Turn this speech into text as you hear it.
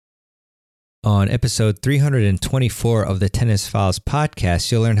On episode 324 of the Tennis Files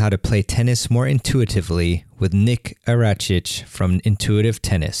podcast, you'll learn how to play tennis more intuitively with Nick Aracic from Intuitive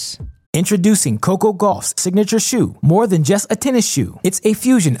Tennis. Introducing Coco Gauff's signature shoe, more than just a tennis shoe. It's a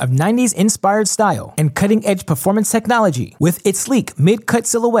fusion of 90s-inspired style and cutting-edge performance technology. With its sleek mid-cut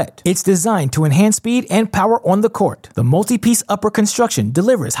silhouette, it's designed to enhance speed and power on the court. The multi-piece upper construction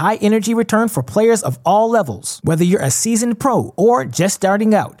delivers high-energy return for players of all levels. Whether you're a seasoned pro or just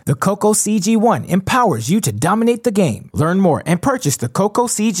starting out, the Coco CG1 empowers you to dominate the game. Learn more and purchase the Coco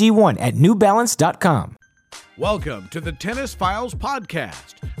CG1 at newbalance.com. Welcome to the Tennis Files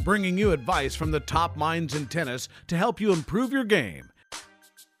podcast, bringing you advice from the top minds in tennis to help you improve your game.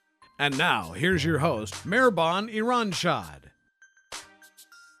 And now, here's your host, Mehrbon Iranshad.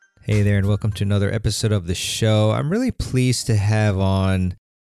 Hey there, and welcome to another episode of the show. I'm really pleased to have on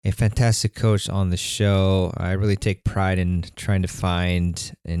a fantastic coach on the show. I really take pride in trying to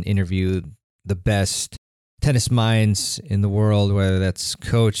find and interview the best tennis minds in the world, whether that's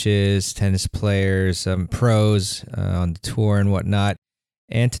coaches, tennis players, pros on the tour and whatnot.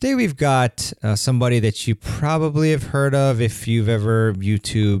 And today we've got somebody that you probably have heard of if you've ever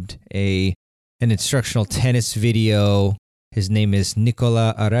YouTubed an instructional tennis video. His name is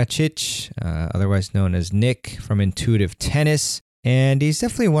Nikola Aracic, otherwise known as Nick from Intuitive Tennis. And he's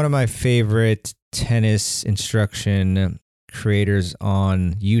definitely one of my favorite tennis instruction creators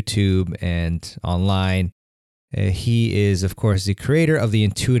on YouTube and online. He is, of course, the creator of the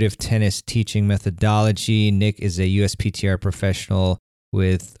Intuitive Tennis teaching methodology. Nick is a USPTR professional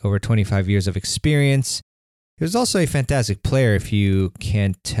with over 25 years of experience. He was also a fantastic player, if you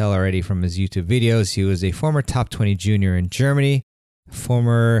can't tell already from his YouTube videos. He was a former top 20 junior in Germany,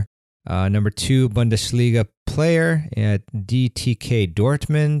 former number 2 Bundesliga player at DTK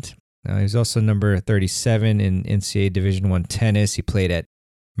Dortmund. He was also number 37 in NCAA Division I tennis. He played at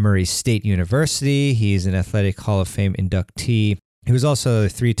Murray State University. He's an Athletic Hall of Fame inductee. He was also a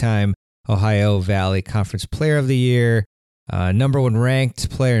 3-time Ohio Valley Conference Player of the Year, number 1 ranked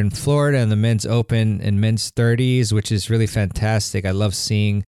player in Florida in the Men's Open and Men's 30s, which is really fantastic. I love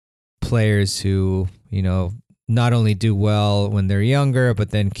seeing players who, not only do well when they're younger,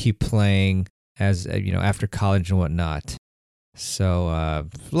 but then keep playing as, after college and whatnot. So a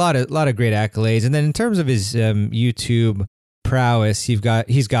lot of great accolades. And then in terms of his YouTube prowess, he's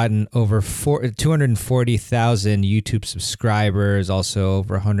gotten over 240,000 YouTube subscribers, also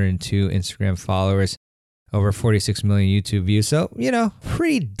over 102 Instagram followers, over 46 million YouTube views. So,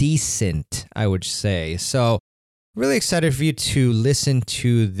 pretty decent, I would say. So really excited for you to listen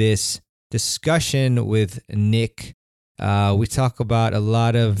to this discussion with Nick. We talk about a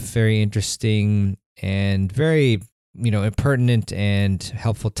lot of very interesting and very, pertinent and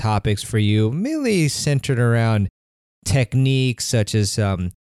helpful topics for you, mainly centered around techniques such as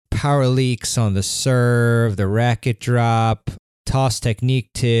power leaks on the serve, the racket drop, toss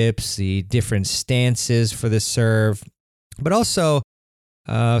technique tips, the different stances for the serve, but also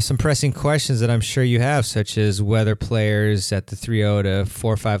some pressing questions that I'm sure you have, such as whether players at the 3-0 to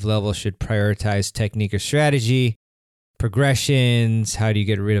 4-5 level should prioritize technique or strategy, progressions, how do you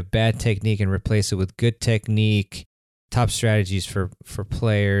get rid of bad technique and replace it with good technique, top strategies for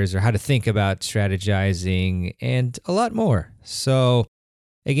players, or how to think about strategizing, and a lot more. So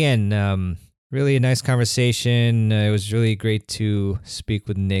again, really a nice conversation. It was really great to speak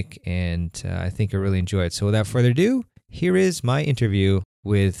with Nick, and I think I really enjoyed it. So without further ado, here is my interview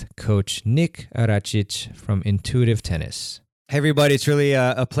with Coach Nick Aracic from Intuitive Tennis. Hey everybody, it's really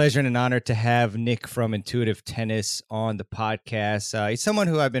a pleasure and an honor to have Nick from Intuitive Tennis on the podcast. He's someone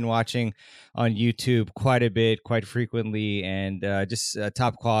who I've been watching on YouTube quite a bit, quite frequently, and just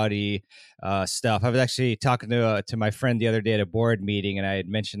top quality stuff. I was actually talking to my friend the other day at a board meeting, and I had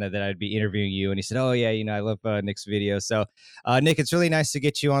mentioned that I'd be interviewing you, and he said, "Oh yeah, I love Nick's videos." So Nick, it's really nice to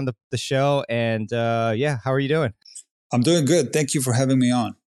get you on the show, and how are you doing? I'm doing good. Thank you for having me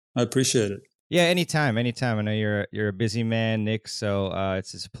on. I appreciate it. Yeah, anytime. I know you're a busy man, Nick, so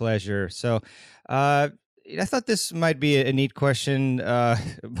it's a pleasure. So I thought this might be a neat question,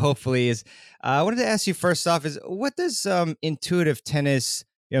 hopefully, is I wanted to ask you first off, is what does Intuitive Tennis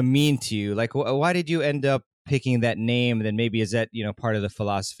mean to you? Like, why did you end up picking that name? And then maybe is that, part of the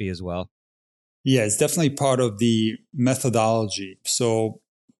philosophy as well? Yeah, it's definitely part of the methodology. So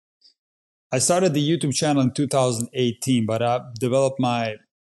I started the YouTube channel in 2018, but I developed my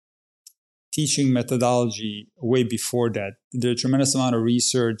teaching methodology way before that. There's a tremendous amount of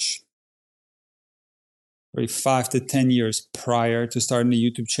research, probably 5 to 10 years prior to starting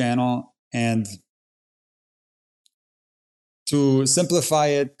the YouTube channel. And to simplify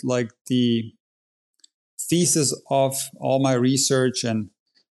it, like the thesis of all my research and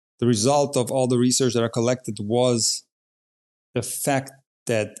the result of all the research that I collected was the fact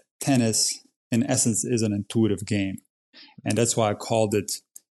that tennis, in essence, is an intuitive game. And that's why I called it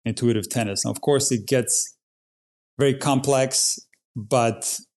intuitive tennis. Now, of course, it gets very complex,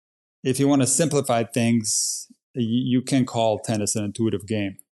 but if you want to simplify things, you can call tennis an intuitive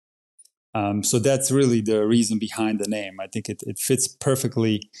game. So that's really the reason behind the name. I think it fits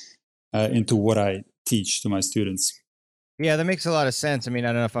perfectly into what I teach to my students. Yeah, that makes a lot of sense. I mean, I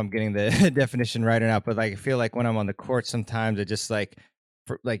don't know if I'm getting the definition right or not, but like I feel like when I'm on the court, sometimes it just like,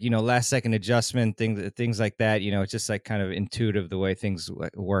 last second adjustment, things like that. It's just like kind of intuitive the way things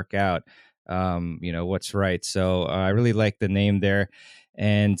work out. What's right. So I really like the name there.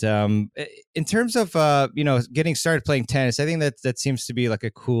 And in terms of getting started playing tennis, I think that seems to be like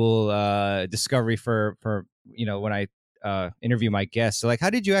a cool discovery for when I interview my guests. So like,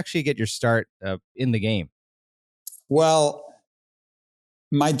 how did you actually get your start in the game? Well,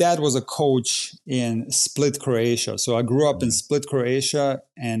 my dad was a coach in Split, Croatia. So I grew up in Split, Croatia,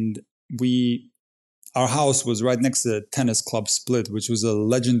 and our house was right next to the tennis club Split, which was a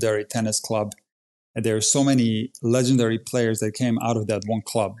legendary tennis club. And there are so many legendary players that came out of that one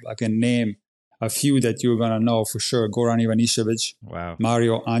club. I can name a few that you're going to know for sure. Goran Ivanišević, wow,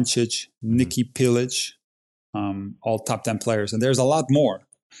 Mario Ancic, Niki Pilic, all top 10 players. And there's a lot more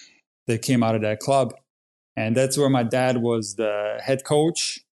that came out of that club. And that's where my dad was the head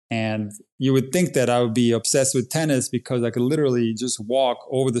coach. And you would think that I would be obsessed with tennis because I could literally just walk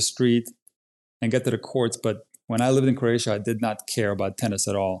over the street and get to the courts. But when I lived in Croatia, I did not care about tennis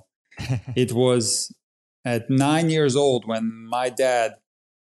at all. It was at 9 years old when my dad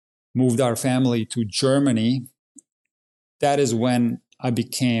moved our family to Germany. That is when I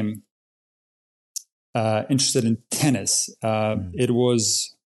became interested in tennis. It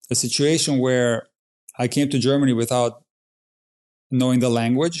was a situation where I came to Germany without knowing the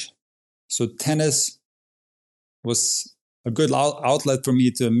language. So tennis was a good outlet for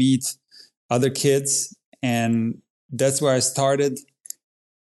me to meet other kids. And that's where I started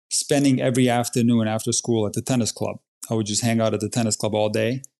spending every afternoon after school at the tennis club. I would just hang out at the tennis club all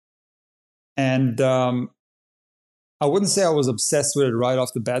day. And I wouldn't say I was obsessed with it right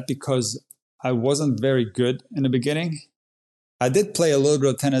off the bat because I wasn't very good in the beginning. I did play a little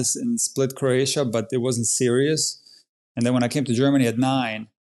bit of tennis in Split, Croatia, but it wasn't serious. And then when I came to Germany at 9,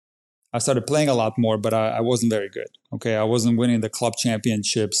 I started playing a lot more, but I wasn't very good. Okay, I wasn't winning the club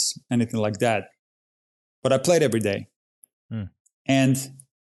championships, anything like that. But I played every day. And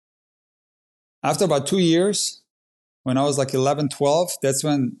after about 2 years, when I was like 11, 12, that's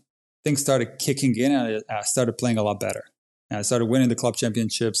when things started kicking in and I started playing a lot better. And I started winning the club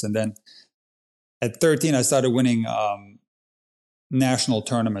championships. And then at 13, I started winning national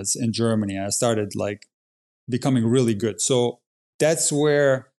tournaments in Germany. I started like becoming really good. So that's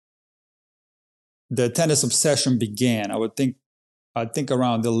where the tennis obsession began. I think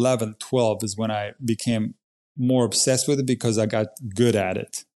around 11, 12 is when I became more obsessed with it because I got good at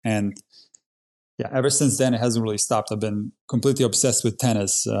it. And yeah, ever since then, it hasn't really stopped. I've been completely obsessed with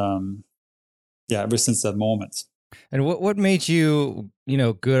tennis. Ever since that moment. And what made you,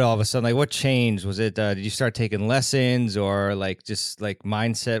 good all of a sudden? Like, what changed? Was it, did you start taking lessons or like just like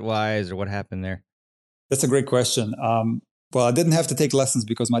mindset wise or what happened there? That's a great question. Well, I didn't have to take lessons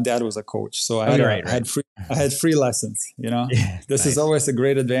because my dad was a coach. So I had free lessons, Yeah, This is always a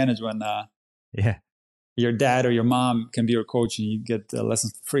great advantage when your dad or your mom can be your coach and you get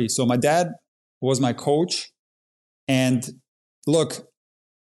lessons for free. So my dad was my coach. And look,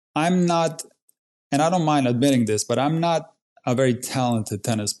 I'm not, and I don't mind admitting this, but I'm not a very talented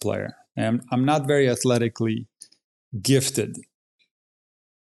tennis player. And I'm not very athletically gifted.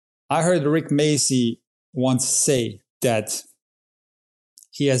 I heard Rick Macy once say that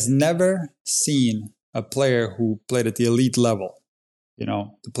he has never seen a player who played at the elite level,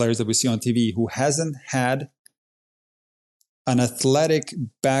 the players that we see on TV, who hasn't had an athletic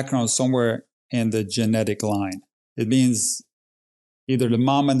background somewhere in the genetic line. It means either the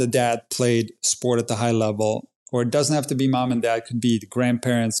mom and the dad played sport at the high level, or it doesn't have to be mom and dad. It could be the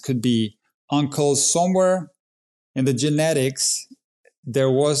grandparents, could be uncles. Somewhere in the genetics,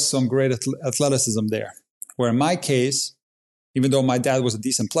 there was some great athleticism there. Where in my case, even though my dad was a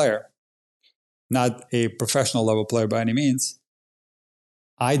decent player, not a professional level player by any means,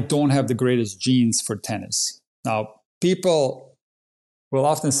 I don't have the greatest genes for tennis. Now, people will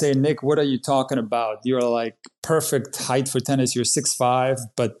often say, Nick, what are you talking about? You're like perfect height for tennis. You're 6'5",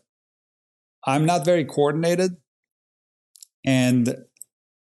 but I'm not very coordinated. And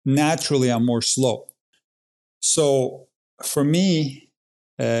naturally, I'm more slow. So for me,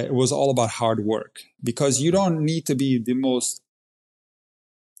 it was all about hard work because you don't need to be the most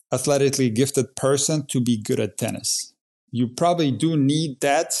athletically gifted person to be good at tennis. You probably do need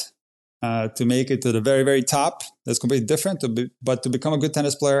that to make it to the very, very top. That's completely different. But to become a good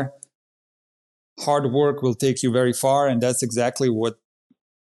tennis player, hard work will take you very far. And that's exactly what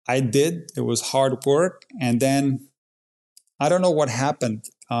I did. It was hard work. And then I don't know what happened.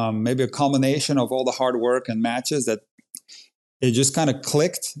 Maybe a culmination of all the hard work and matches that it just kind of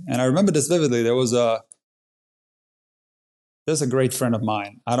clicked. And I remember this vividly. There's a great friend of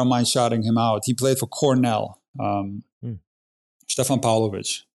mine. I don't mind shouting him out. He played for Cornell, Stefan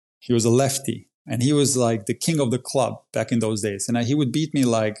Pavlovic. He was a lefty, and he was like the king of the club back in those days. And he would beat me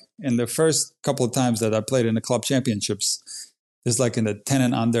like in the first couple of times that I played in the club championships. It's like in the 10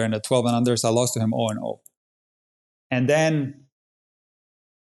 and under and the 12 and under. So I lost to him 0-0. And then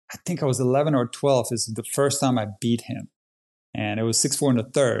I think I was 11 or 12. This is the first time I beat him. And it was 6-4 in the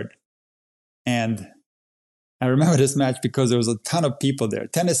third. And I remember this match because there was a ton of people there.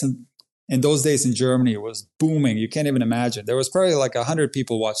 Tennis in those days in Germany was booming. You can't even imagine. There was probably like 100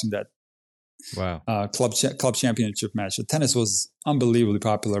 people watching that club championship match. So tennis was unbelievably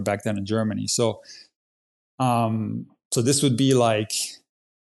popular back then in Germany. So this would be like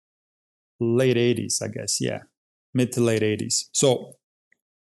late 80s, I guess. Yeah, mid to late 80s. So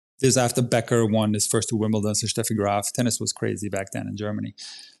this after Becker won his first 2 Wimbledons and Steffi Graf. Tennis was crazy back then in Germany.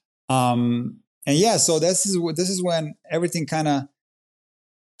 And yeah, so this is when everything kind of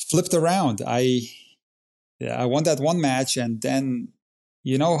flipped around. I won that one match, and then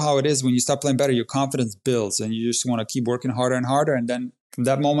you know how it is when you start playing better, your confidence builds, and you just want to keep working harder and harder. And then from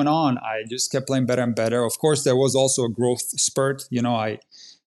that moment on, I just kept playing better and better. Of course, there was also a growth spurt. You know, I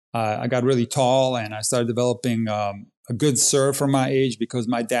got really tall, and I started developing a good serve for my age because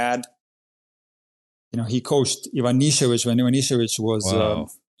my dad, you know, he coached Ivan Nišević when Ivan Nišević was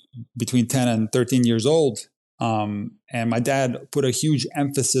between 10 and 13 years old. And my dad put a huge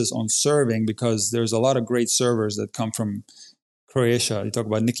emphasis on serving because there's a lot of great servers that come from Croatia. You talk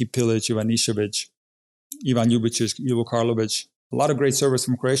about Niki Pilic, Ivan Nišević, Ivan Ljubicic, Ivo Karlovic, a lot of great servers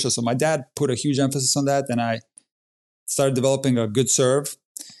from Croatia. So my dad put a huge emphasis on that, and I started developing a good serve.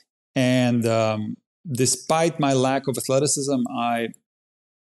 And despite my lack of athleticism, I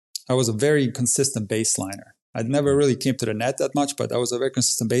was a very consistent baseliner. I never really came to the net that much, but I was a very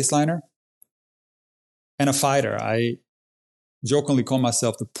consistent baseliner and a fighter. I jokingly call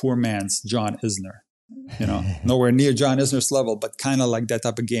myself the poor man's John Isner. You know, nowhere near John Isner's level, but kind of like that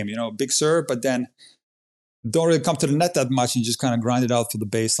type of game. You know, big serve, but then don't really come to the net that much and just kind of grind it out for the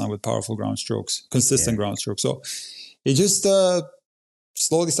baseline with powerful ground strokes, consistent ground strokes. So it just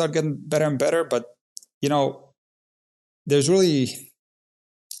slowly started getting better and better. But, you know, there's really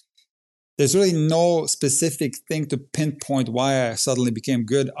no specific thing to pinpoint why I suddenly became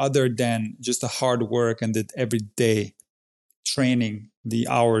good other than just the hard work and the everyday training, the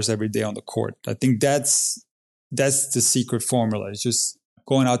hours every day on the court. I think that's the secret formula. It's just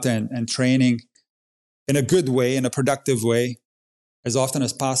going out there and training in a good way, in a productive way, as often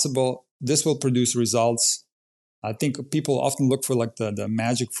as possible. This will produce results. I think people often look for like the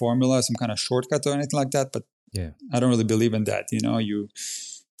magic formula, some kind of shortcut or anything like that, but I don't really believe in that. You know, you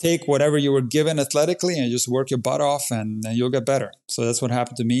take whatever you were given athletically and just work your butt off, and then you'll get better. So that's what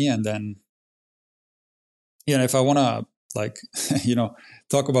happened to me. And then, you know, if I want to like, you know,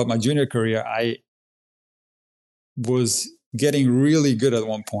 talk about my junior career, I was getting really good at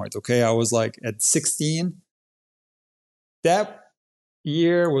one point. Okay. I was like at 16. That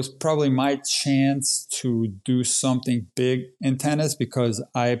year was probably my chance to do something big in tennis because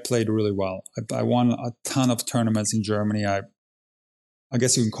I played really well. I won a ton of tournaments in Germany. I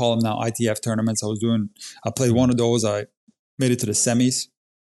guess you can call them now ITF tournaments. I played one of those. I made it to the semis.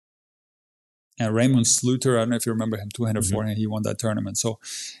 And Raymond Sluter, I don't know if you remember him, 200 forehand, he won that tournament. So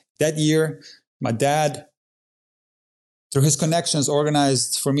that year, my dad, through his connections,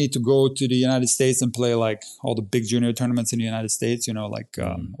 organized for me to go to the United States and play like all the big junior tournaments in the United States, you know, like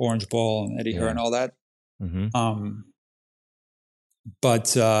Orange Ball and Eddie Hearn and all that.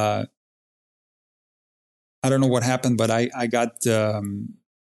 But I don't know what happened, but I got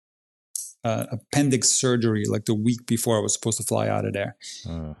appendix surgery like the week before I was supposed to fly out of there.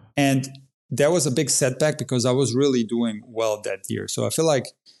 And that was a big setback because I was really doing well that year. So I feel like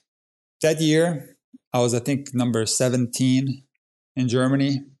that year I was, I think, number 17 in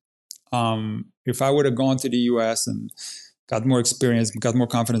Germany. If I would have gone to the US and got more experience, got more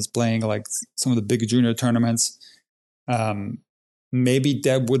confidence playing like some of the big junior tournaments, maybe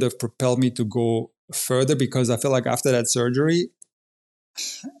that would have propelled me to go further, because I feel like after that surgery,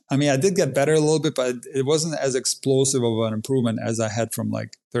 I mean, I did get better a little bit, but it wasn't as explosive of an improvement as I had from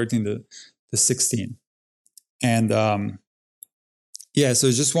like 13 to 16. And Yeah, so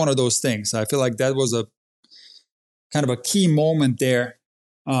it's just one of those things. I feel like that was a kind of a key moment there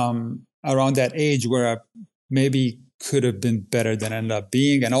around that age where I maybe could have been better than I ended up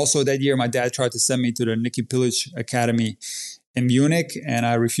being. And also that year, my dad tried to send me to the Nicky Pilic Academy in Munich, and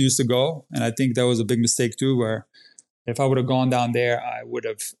I refused to go. And I think that was a big mistake too, where if I would have gone down there, I would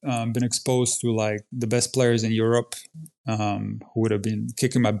have been exposed to like the best players in Europe who would have been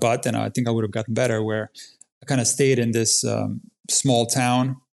kicking my butt, and I think I would have gotten better. Where I kind of stayed in this small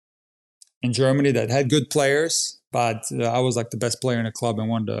town in Germany that had good players, but I was like the best player in the club and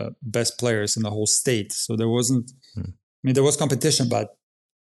one of the best players in the whole state. So there wasn't, I mean, there was competition, but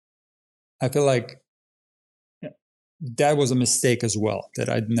I feel like that was a mistake as well, that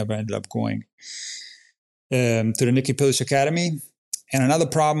I never ended up going to the Nicky Pilic Academy. And another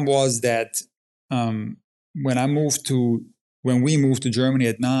problem was that when we moved to Germany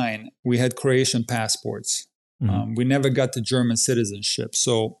at 9, we had Croatian passports. We never got the German citizenship.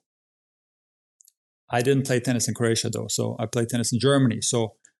 So I didn't play tennis in Croatia though. So I played tennis in Germany.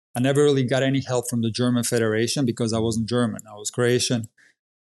 So I never really got any help from the German Federation because I wasn't German. I was Croatian.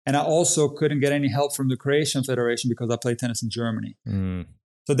 And I also couldn't get any help from the Croatian Federation because I played tennis in Germany.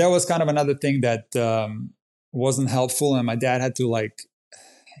 So that was kind of another thing that wasn't helpful. And my dad had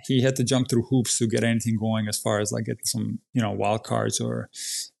to jump through hoops to get anything going as far as like getting some, wild cards or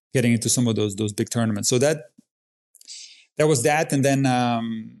getting into some of those big tournaments. So that was that. And then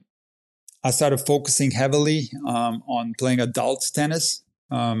I started focusing heavily on playing adult tennis.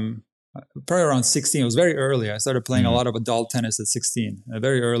 Probably around 16. It was very early. I started playing a lot of adult tennis at 16,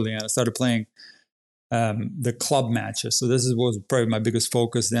 very early. And I started playing the club matches. So this was probably my biggest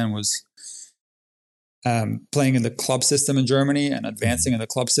focus then, was playing in the club system in Germany and advancing in the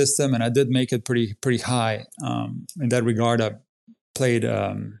club system. And I did make it pretty high. In that regard, I played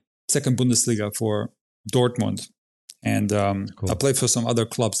second Bundesliga for Dortmund. And cool. I played for some other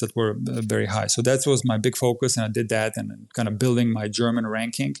clubs that were very high. So that was my big focus. And I did that and kind of building my German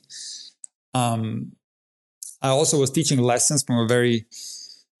ranking. I also was teaching lessons from a very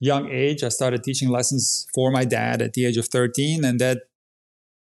young age. I started teaching lessons for my dad at the age of 13. And that,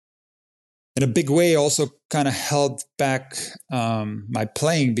 in a big way, also kind of held back my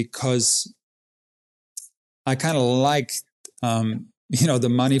playing because I kind of liked, the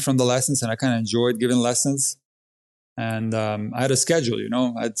money from the lessons, and I kind of enjoyed giving lessons. And I had a schedule,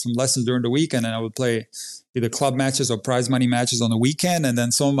 I had some lessons during the week, and then I would play either club matches or prize money matches on the weekend. And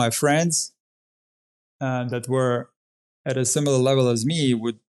then some of my friends that were at a similar level as me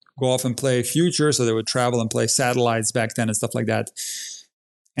would go off and play future. So they would travel and play satellites back then and stuff like that.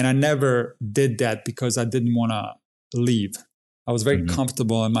 And I never did that because I didn't want to leave. I was very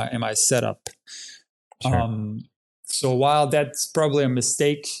comfortable in my setup. Sure. So while that's probably a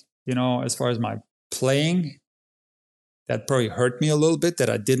mistake, as far as my playing, that probably hurt me a little bit that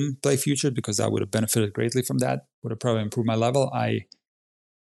I didn't play future, because I would have benefited greatly from that, would have probably improved my level. I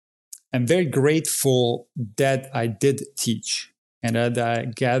am very grateful that I did teach and that I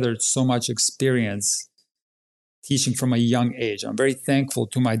gathered so much experience teaching from a young age. I'm very thankful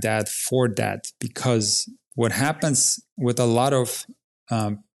to my dad for that, because what happens with a lot of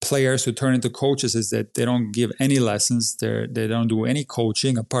players who turn into coaches is that they don't give any lessons. They don't do any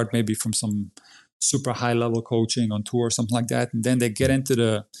coaching, apart maybe from some super high level coaching on tour or something like that. And then they get into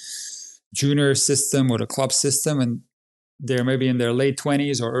the junior system or the club system, and they're maybe in their late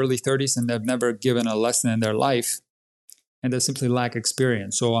 20s or early 30s, and they've never given a lesson in their life, and they simply lack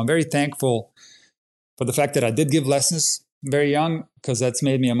experience. So I'm very thankful for the fact that I did give lessons very young, because that's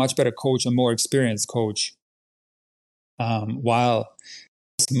made me a much better coach, a more experienced coach, while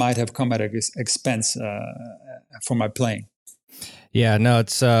this might have come at an expense for my playing. Yeah, no,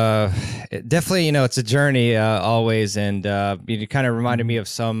 it's definitely, it's a journey always. And you kind of reminded me of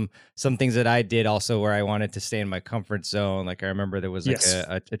some things that I did also, where I wanted to stay in my comfort zone. Like I remember there was like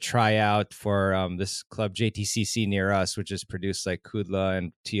a tryout for this club JTCC near us, which has produced like Kudla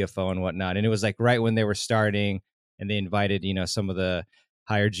and TFO and whatnot. And it was like right when they were starting, and they invited, some of the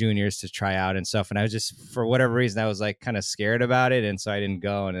higher juniors to try out and stuff. And I was just, for whatever reason, I was like kind of scared about it. And so I didn't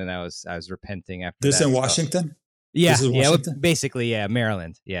go. And then I was repenting after this that. In Washington? Yeah, basically,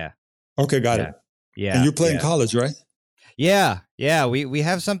 Maryland. Yeah. Okay, got it. Yeah. And you play in college, right? Yeah. We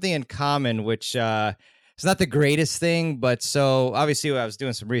have something in common, which it's not the greatest thing, but so obviously I was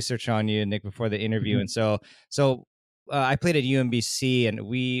doing some research on you, Nick, before the interview, and so I played at UMBC, and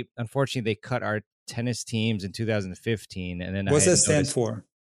we unfortunately they cut our tennis teams in 2015, and then what's that stand for?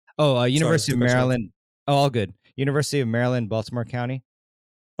 Oh, University of Maryland. Oh, all good. University of Maryland, Baltimore County.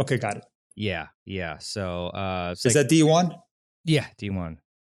 Okay, got it. Yeah. So is that D1? Yeah, D1.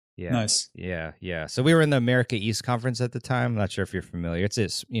 Yeah. Nice. Yeah. So we were in the America East Conference at the time. I'm not sure if you're familiar. It's a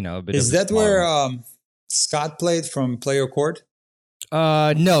bit of Is a that smaller. where Scott played from Player Court?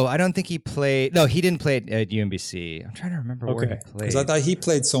 No, I don't think he played. No, he didn't play at UMBC. I'm trying to remember where he Okay, because I played. thought he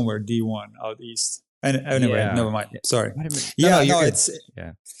played somewhere D1 out east. And anyway, Yeah. never mind. Sorry. Might have been- Yeah, you're no, good. it's.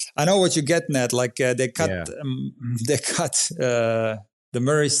 Yeah. I know what you're getting at. Like they cut, Yeah. the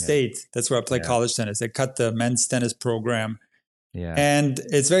Murray State. That's where I play Yeah. college tennis. They cut the men's tennis program, Yeah. and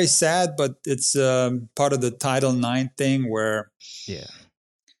it's very sad, but it's part of the Title IX thing where Yeah.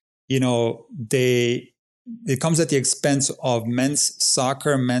 It comes at the expense of men's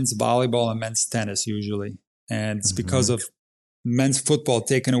soccer, men's volleyball, and men's tennis usually, and it's because of men's football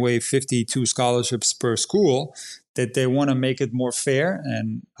taking away 52 scholarships per school that they want to make it more fair.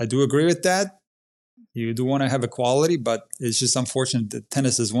 And I do agree with that. You do want to have equality, but it's just unfortunate that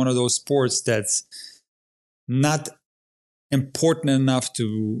tennis is one of those sports that's not important enough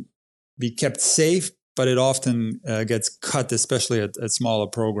to be kept safe, but it often gets cut, especially at smaller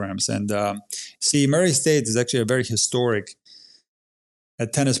programs. And see, Murray State is actually a very historic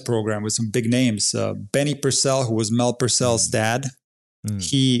tennis program with some big names. Benny Purcell, who was Mel Purcell's dad,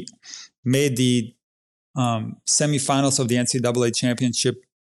 he made the semifinals of the NCAA championship,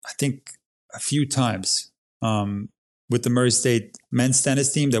 I think, a few times with the Murray State men's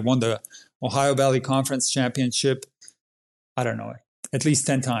tennis team that won the Ohio Valley Conference championship. I don't know, at least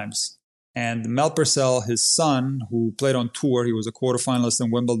 10 times. And Mel Purcell, his son, who played on tour, he was a quarterfinalist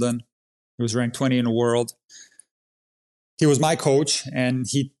in Wimbledon. He was ranked 20 in the world. He was my coach, and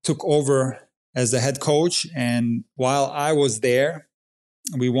he took over as the head coach. And while I was there,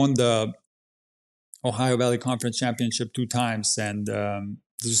 we won the Ohio Valley Conference Championship 2 times. And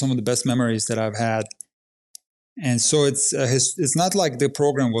those are some of the best memories that I've had. And so it's not like the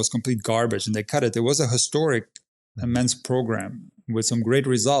program was complete garbage and they cut it. It was a historic men's program with some great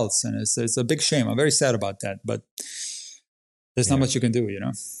results. And it's a big shame. I'm very sad about that. But there's not much you can do,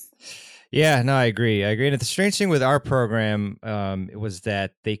 Yeah, no, I agree. And the strange thing with our program was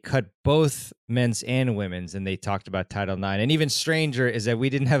that they cut both men's and women's, and they talked about Title IX. And even stranger is that we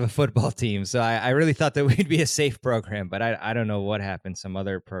didn't have a football team. So I really thought that we'd be a safe program, but I don't know what happened. Some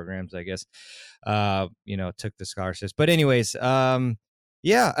other programs, I guess, took the scholarships. But anyways, I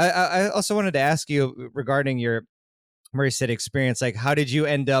also wanted to ask you regarding your Murray State experience. Like, how did you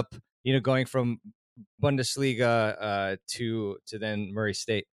end up, going from Bundesliga to then Murray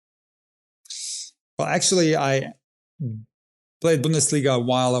State? Well, actually, I played Bundesliga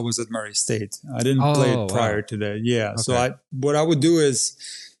while I was at Murray State. I didn't play it prior to that. Yeah. Okay. So what I would do is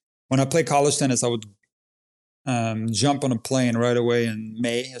when I play college tennis, I would jump on a plane right away in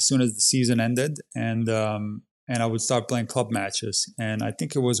May as soon as the season ended, and I would start playing club matches. And I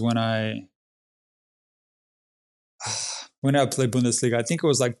think it was when I played Bundesliga. I think it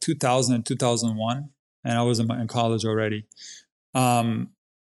was like 2000 and 2001, and I was in college already.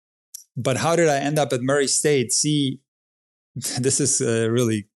 But how did I end up at Murray State? See, this is a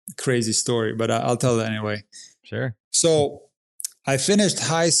really crazy story, but I'll tell it anyway. Sure. So I finished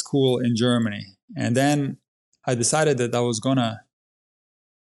high school in Germany, and then I decided that I was going to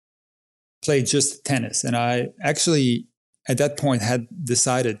play just tennis. And I actually, at that point, had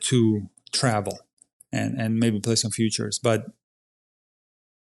decided to travel and maybe play some futures. But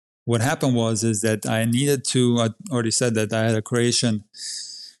what happened is that I needed to, I already said that I had a Croatian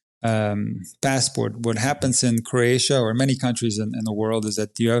passport. What happens in Croatia or many countries in the world is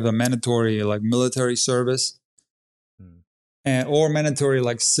that you have a mandatory like military service or mandatory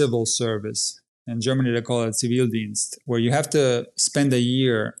like civil service. In Germany, they call it Zivildienst, where you have to spend a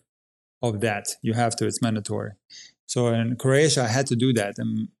year of that. You have to, it's mandatory. So in Croatia, I had to do that.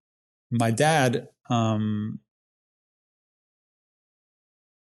 And my dad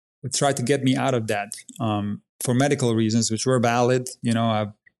tried to get me out of that for medical reasons, which were valid.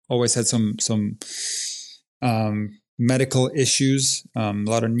 I've always had some medical issues, a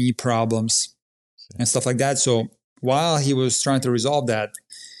lot of knee problems and stuff like that. So while he was trying to resolve that,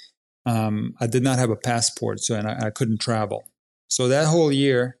 I did not have a passport, and I couldn't travel. So that whole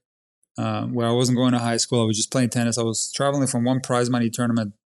year, where I wasn't going to high school, I was just playing tennis. I was traveling from one prize money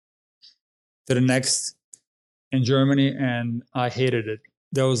tournament to the next in Germany, and I hated it.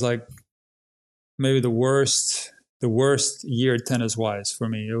 That was like maybe the worst year tennis-wise for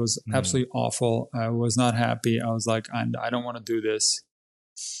me. It was absolutely awful. I was not happy. I was like, I don't want to do this.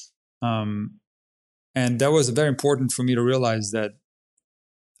 And that was very important for me to realize that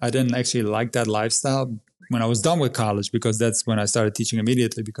I didn't actually like that lifestyle when I was done with college, because that's when I started teaching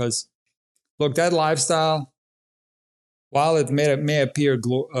immediately. Because, look, that lifestyle, while it may appear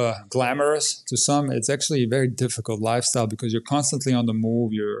glamorous to some, it's actually a very difficult lifestyle because you're constantly on the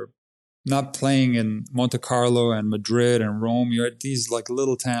move. You're not playing in Monte Carlo and Madrid and Rome. You're at these like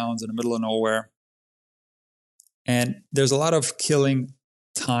little towns in the middle of nowhere. And there's a lot of killing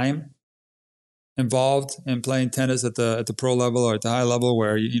time involved in playing tennis at the pro level or at the high level,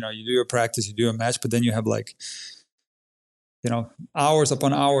 where you do your practice, you do a match, but then you have like, hours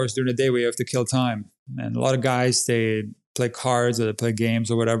upon hours during the day where you have to kill time. And a lot of guys, they play cards or they play games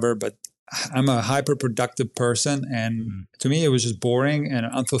or whatever, but I'm a hyper productive person, and to me it was just boring and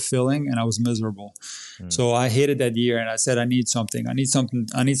unfulfilling, and I was miserable. So I hated that year, and I said, I need something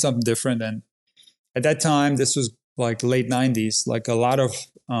different. And at that time, this was like late 90s, like a lot of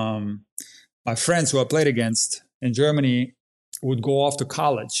my friends who I played against in Germany would go off to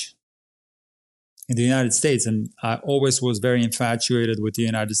college in the United States. And I always was very infatuated with the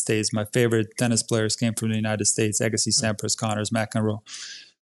United States. My favorite tennis players came from the United States: Agassi, Sampras, Connors, McEnroe.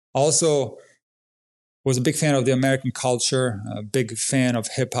 Also was a big fan of the American culture, a big fan of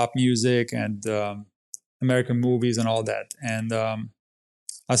hip hop music and American movies and all that. And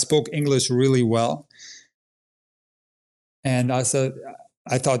I spoke English really well. And I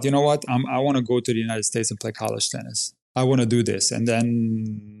thought, you know what? I want to go to the United States and play college tennis. I want to do this. And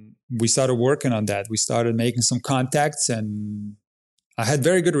then we started working on that. We started making some contacts, and I had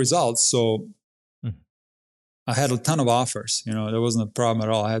very good results. So I had a ton of offers. There wasn't a problem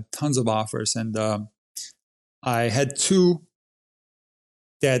at all. I had tons of offers. And I had two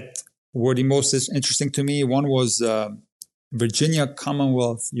that were the most interesting to me. One was Virginia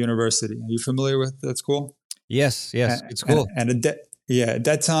Commonwealth University. Are you familiar with that school? Yes, it's cool. And at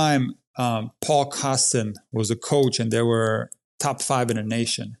that time, Paul Costin was a coach, and they were top 5 in the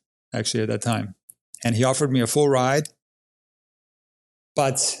nation, actually, at that time. And he offered me a full ride,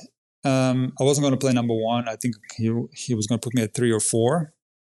 but I wasn't going to play number 1. I think he was going to put me at 3 or 4.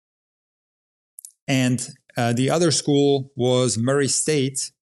 And the other school was Murray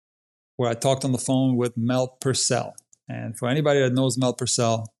State, where I talked on the phone with Mel Purcell. And for anybody that knows Mel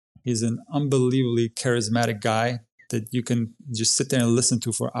Purcell, he's an unbelievably charismatic guy that you can just sit there and listen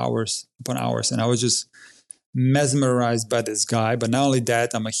to for hours upon hours. And I was just mesmerized by this guy. But not only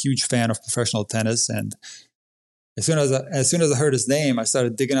that, I'm a huge fan of professional tennis. And as soon as I heard his name, I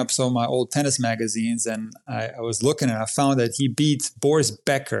started digging up some of my old tennis magazines, and I was looking, and I found that he beat Boris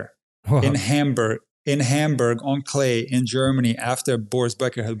Becker in Hamburg on clay in Germany after Boris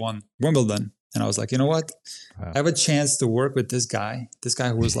Becker had won Wimbledon. And I was like, you know what? Wow. I have a chance to work with this guy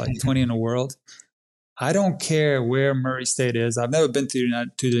who was like 20 in the world. I don't care where Murray State is. I've never been to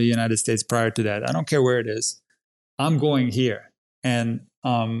the United States prior to that. I don't care where it is. I'm going here. And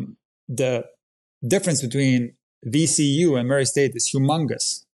the difference between VCU and Murray State is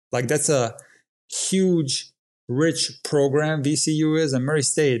humongous. Like, that's a huge, rich program, VCU is, and Murray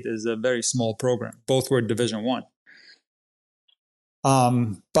State is a very small program. Both were Division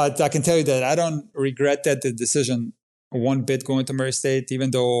I. But I can tell you that I don't regret the decision one bit going to Murray State,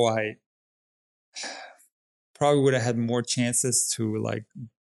 even though I probably would have had more chances to like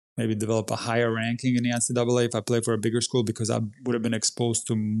maybe develop a higher ranking in the NCAA if I played for a bigger school, because I would have been exposed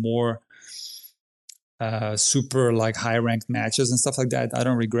to more super like high ranked matches and stuff like that. I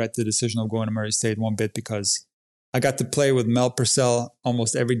don't regret the decision of going to Murray State one bit, because I got to play with Mel Purcell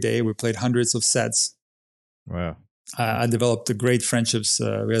almost every day. We played hundreds of sets. Wow. I developed great friendships.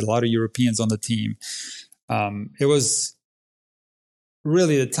 We had a lot of Europeans on the team. It was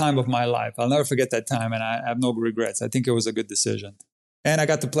really the time of my life. I'll never forget that time, and I have no regrets. I think it was a good decision. And I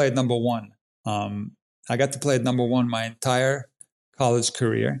got to play at number 1. I got to play at number 1 my entire college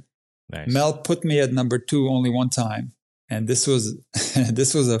career. Nice. Mel put me at number 2 only one time. And this was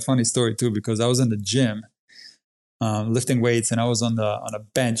a funny story too, because I was in the gym lifting weights, and I was on a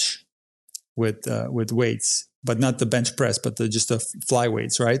bench with weights, but not the bench press, but just the fly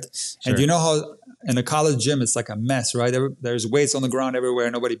weights, right? Sure. And you know how in a college gym it's like a mess, right? There's weights on the ground everywhere.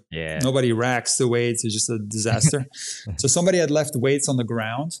 Nobody racks the weights. It's just a disaster. So somebody had left weights on the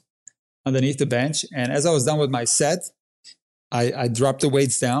ground underneath the bench, and as I was done with my set, I dropped the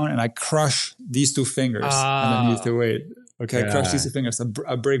weights down and I crushed these 2 fingers underneath the weight. Okay, I crushed these 2 fingers.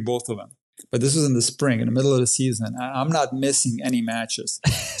 I break both of them. But this was in the spring, in the middle of the season. I'm not missing any matches.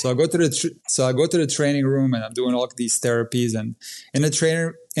 So I go to the training room, and I'm doing all these therapies. And in the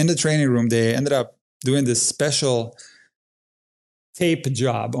training room, they ended up doing this special tape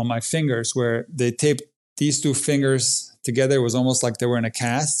job on my fingers, where they taped these 2 fingers together. It was almost like they were in a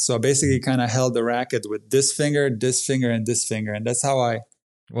cast. So I basically kind of held the racket with this finger, and this finger, and that's how I.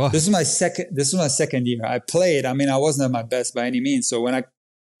 Whoa. This was my second year. I played. I mean, I wasn't at my best by any means. So when I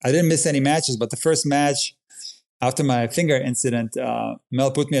didn't miss any matches, but the first match after my finger incident,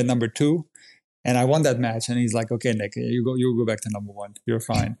 Mel put me at number 2, and I won that match. And he's like, "Okay, Nick, you go back to number 1. You're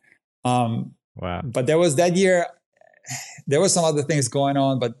fine." Wow. But there was that year. There was some other things going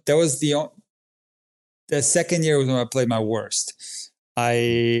on, but there was the second year was when I played my worst.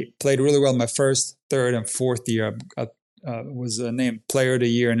 I played really well my first, third, and fourth year. I was named Player of the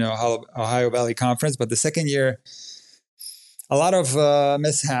Year in the Ohio Valley Conference. But the second year, a lot of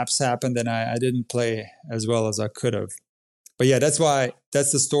mishaps happened, and I didn't play as well as I could have. But yeah, that's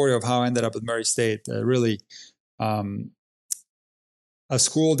the story of how I ended up at Murray State. Really, a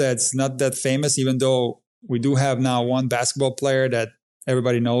school that's not that famous, even though we do have now one basketball player that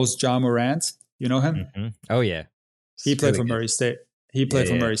everybody knows, John Morant. You know him? Mm-hmm. Oh yeah, he played for Murray State. He played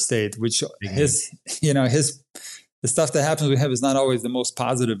for Murray State, which the stuff that happens with him is not always the most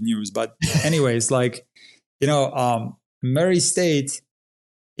positive news. But anyways, Murray State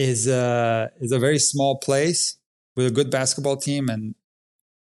is a very small place with a good basketball team, and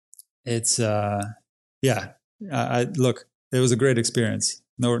it's look, it was a great experience.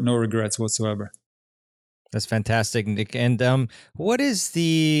 No regrets whatsoever. That's fantastic, Nick. And what is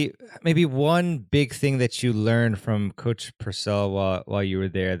maybe one big thing that you learned from Coach Purcell while you were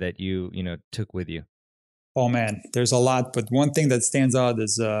there that you took with you? Oh man, there's a lot, but one thing that stands out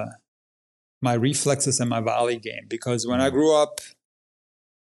is my reflexes and my volley game. Because when I grew up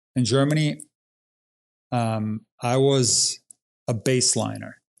in Germany, I was a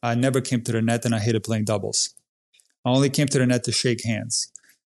baseliner. I never came to the net, and I hated playing doubles. I only came to the net to shake hands.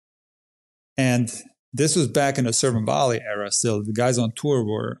 And this was back in the serve and volley era still. The guys on tour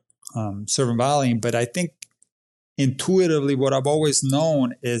were serve and volleying, but I think intuitively what I've always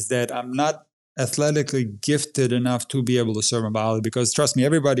known is that I'm not athletically gifted enough to be able to serve and volley, because trust me,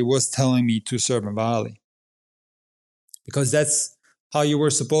 everybody was telling me to serve and volley. Because that's how you were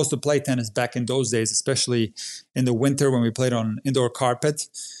supposed to play tennis back in those days, especially in the winter when we played on indoor carpet.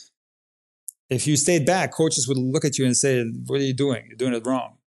 If you stayed back, coaches would look at you and say, "What are you doing? You're doing it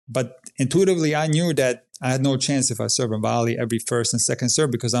wrong." But intuitively, I knew that I had no chance if I serve and volley every first and second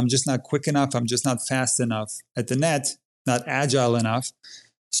serve, because I'm just not quick enough. I'm just not fast enough at the net, not agile enough.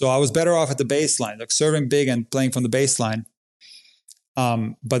 So I was better off at the baseline, like serving big and playing from the baseline.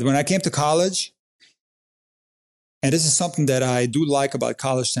 But when I came to college, and this is something that I do like about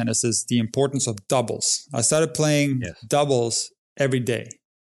college tennis, is the importance of doubles. I started playing doubles every day.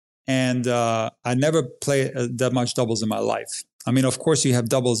 And I never played that much doubles in my life. I mean, of course, you have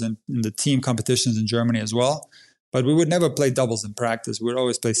doubles in the team competitions in Germany as well, but we would never play doubles in practice. We would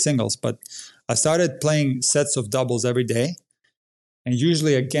always play singles. But I started playing sets of doubles every day, and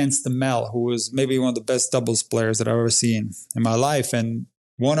usually against the Mel, who was maybe one of the best doubles players that I've ever seen in my life. And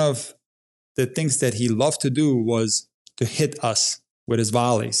one of the things that he loved to do was to hit us with his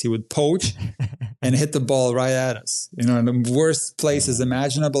volleys. He would poach and hit the ball right at us, in the worst places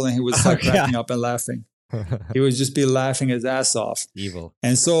imaginable, and he would start cracking up and laughing. He would just be laughing his ass off. Evil.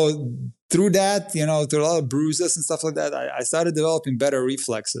 And so through that, through a lot of bruises and stuff like that, I started developing better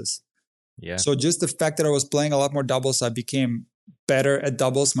reflexes. Yeah. So just the fact that I was playing a lot more doubles, I became better at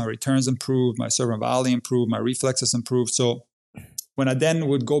doubles. My returns improved, my serve and volley improved, my reflexes improved. So when I then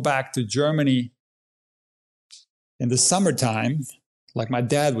would go back to Germany in the summertime, like my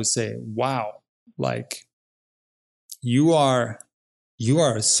dad would say, "Wow, like you are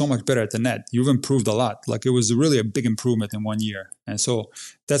so much better at the net. You've improved a lot." Like it was really a big improvement in 1 year. And so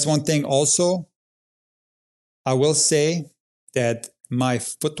that's one thing. Also, I will say that my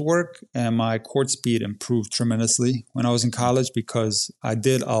footwork and my court speed improved tremendously when I was in college, because I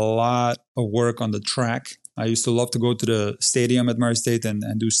did a lot of work on the track. I used to love to go to the stadium at Murray State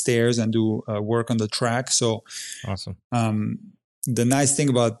and do stairs and do work on the track. So awesome. The nice thing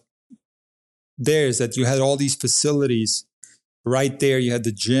about there is that you had all these facilities right there. You had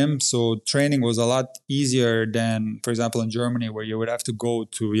the gym, so training was a lot easier than, for example, in Germany, where you would have to go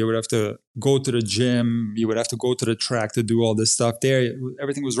to the gym, you would have to go to the track to do all this stuff. There,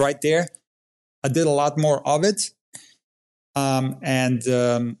 everything was right there. I did a lot more of it, and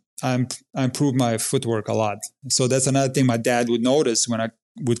I improved my footwork a lot. So that's another thing my dad would notice when I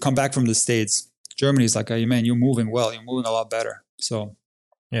would come back from the States. Germany's like, "Hey, man, you're moving well. You're moving a lot better." So.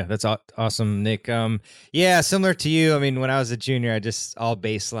 Yeah, that's awesome, Nick. Yeah, similar to you. I mean, when I was a junior, I just all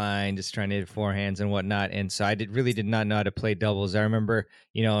baseline, just trying to hit forehands and whatnot. And so I really did not know how to play doubles. I remember,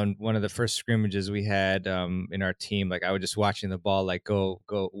 in one of the first scrimmages we had in our team, like I was just watching the ball like go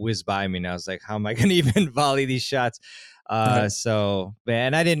whiz by me, and I was like, how am I going to even volley these shots? So,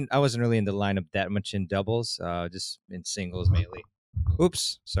 man, I wasn't really in the lineup that much in doubles, just in singles mainly.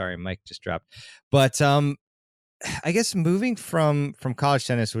 Oops, sorry, mic just dropped. But I guess moving from college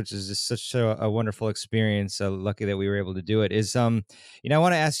tennis, which is just such a wonderful experience, lucky that we were able to do it, is I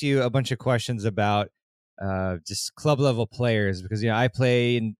want to ask you a bunch of questions about just club level players, because I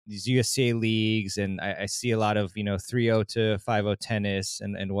play in these USCA leagues, and I see a lot of 3-0 to 5-0 tennis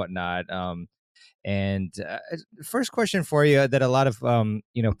and whatnot. And first question for you that a lot of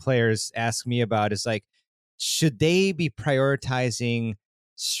players ask me about is like, should they be prioritizing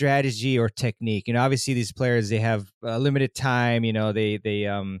strategy or technique? Obviously these players, they have limited time. They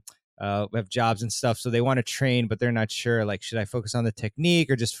have jobs and stuff, so they want to train, but they're not sure. Like, should I focus on the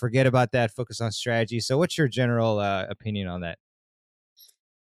technique or just forget about that, focus on strategy? So, what's your general opinion on that?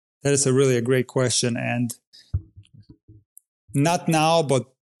 That is a great question, and not now, but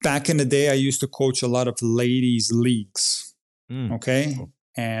back in the day, I used to coach a lot of ladies' leagues. Okay, cool.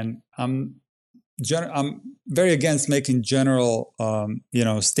 And I'm very against making general,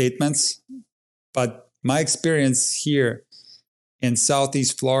 statements. But my experience here in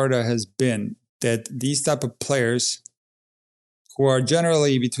Southeast Florida has been that these type of players, who are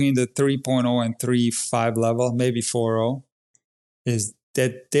generally between the 3.0 and 3.5 level, maybe 4.0, is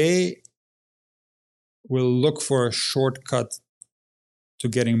that they will look for a shortcut to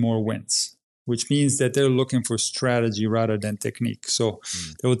getting more wins, which means that they're looking for strategy rather than technique. So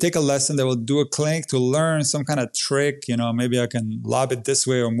they will take a lesson, they will do a clinic to learn some kind of trick. Maybe I can lob it this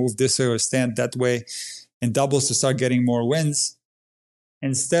way or move this way or stand that way in doubles to start getting more wins,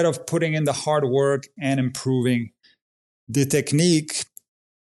 instead of putting in the hard work and improving the technique.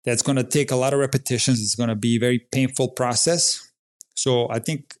 That's going to take a lot of repetitions. It's going to be a very painful process. So I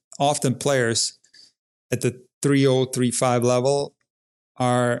think often players at the 3.0, 3.5 level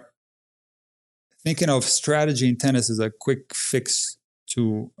are thinking of strategy in tennis as a quick fix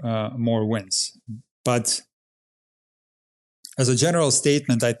to more wins. But as a general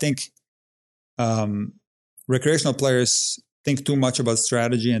statement, I think recreational players think too much about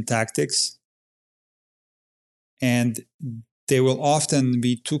strategy and tactics, and they will often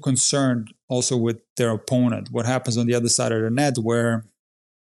be too concerned also with their opponent, what happens on the other side of the net, where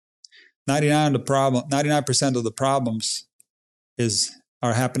 99% of the problems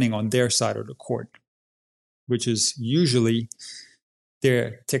are happening on their side of the court, which is usually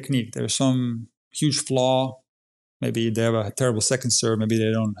their technique. There's some huge flaw. Maybe they have a terrible second serve. Maybe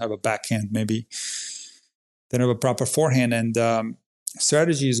they don't have a backhand. Maybe they don't have a proper forehand. And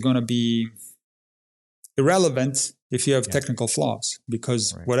strategy is going to be irrelevant if you have technical flaws,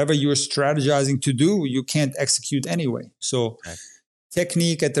 because whatever you're strategizing to do, you can't execute anyway. So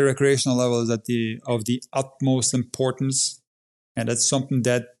technique at the recreational level is of the utmost importance. And that's something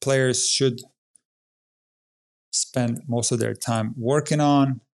that players should spend most of their time working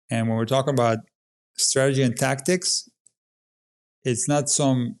on. And when we're talking about strategy and tactics, it's not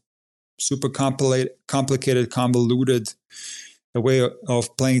some super complicated, convoluted way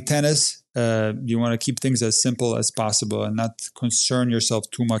of playing tennis. You want to keep things as simple as possible and not concern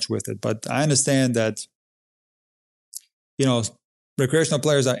yourself too much with it. But I understand that, recreational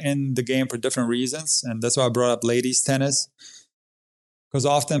players are in the game for different reasons. And that's why I brought up ladies tennis. Because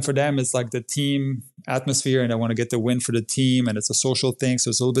often for them, it's like the team atmosphere and they want to get the win for the team, and it's a social thing. So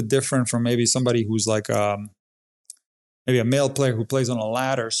it's a little bit different from maybe somebody who's like maybe a male player who plays on a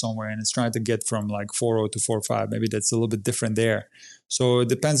ladder somewhere and is trying to get from like 4.0 to 4.5. Maybe that's a little bit different there. So it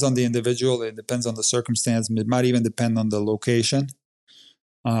depends on the individual. It depends on the circumstance. It might even depend on the location.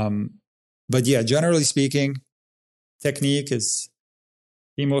 But yeah, generally speaking, technique is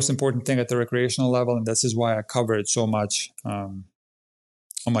the most important thing at the recreational level. And this is why I cover it so much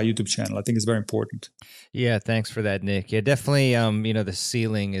on my YouTube channel. I think it's very important. Yeah, thanks for that, Nick. Yeah, definitely. The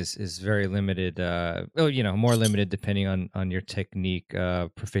ceiling is very limited. More limited depending on your technique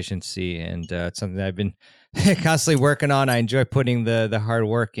proficiency, and it's something that I've been constantly working on. I enjoy putting the hard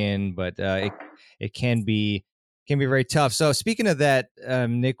work in, but it can be very tough. So speaking of that,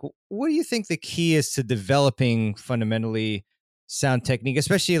 Nick, what do you think the key is to developing fundamentally sound technique,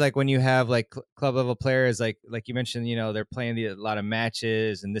 especially like when you have like club level players, like you mentioned, they're playing a lot of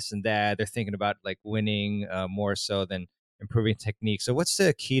matches and this and that. They're thinking about like winning more so than improving technique. So what's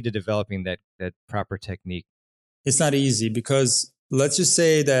the key to developing that proper technique? It's not easy, because let's just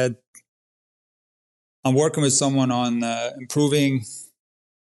say that I'm working with someone on improving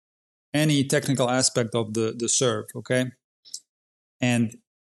any technical aspect of the serve, okay? And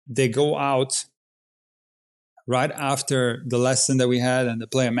they go out right after the lesson that we had and they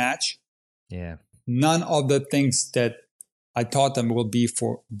play a match. Yeah. None of the things that I taught them will be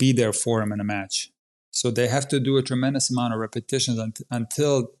there for them in a match. So they have to do a tremendous amount of repetitions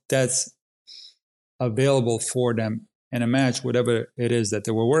until that's available for them in a match, whatever it is that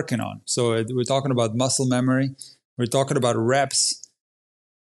they were working on. So we're talking about muscle memory. We're talking about reps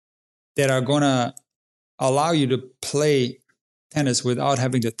that are going to allow you to play tennis without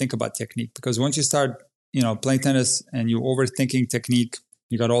having to think about technique. Because once you start, playing tennis and you're overthinking technique,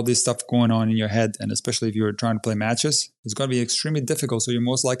 you got all this stuff going on in your head. And especially if you're trying to play matches, it's going to be extremely difficult. So you're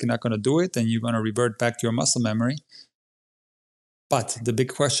most likely not going to do it, and you're going to revert back to your muscle memory. But the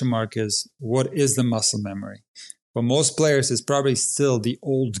big question mark is, what is the muscle memory? For most players, it's probably still the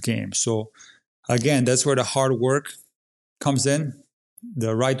old game. So again, that's where the hard work comes in,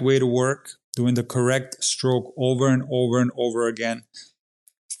 the right way to work, doing the correct stroke over and over and over again,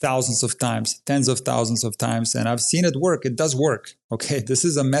 thousands of times, tens of thousands of times. And I've seen it work. It does work. Okay, this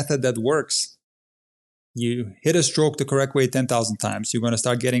is a method that works. You hit a stroke the correct way 10,000 times. You're going to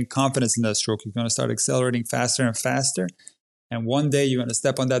start getting confidence in that stroke. You're going to start accelerating faster and faster. And one day you're going to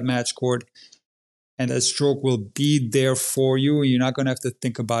step on that match court, and that stroke will be there for you. And you're not going to have to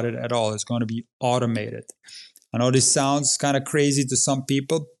think about it at all. It's going to be automated. I know this sounds kind of crazy to some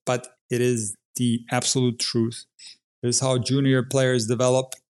people, but it is the absolute truth. This is how junior players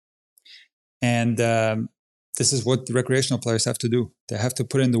develop. And this is what the recreational players have to do. They have to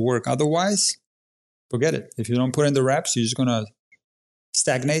put in the work. Otherwise, forget it. If you don't put in the reps, you're just going to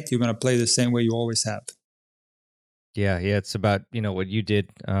stagnate. You're going to play the same way you always have. Yeah, it's about, what you did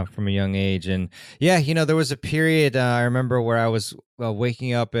from a young age. And yeah, there was a period I remember where I was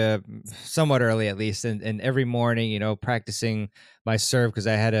waking up somewhat early at least, and every morning, practicing my serve because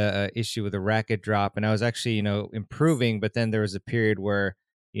I had a issue with a racket drop, and I was actually, improving. But then there was a period where,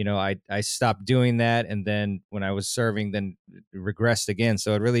 I stopped doing that, and then when I was serving, then regressed again.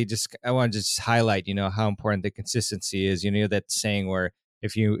 So it really I wanted to just highlight, how important the consistency is. That saying where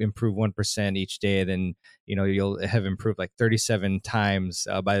if you improve 1% each day, then you'll have improved like 37 times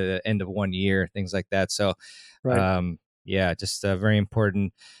by the end of 1 year, things like that. So, right. Just a very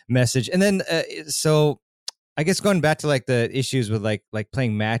important message. And then, so I guess going back to like the issues with like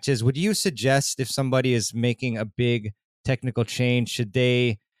playing matches, would you suggest if somebody is making a big technical change, should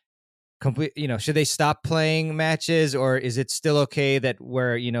they should they stop playing matches, or is it still okay that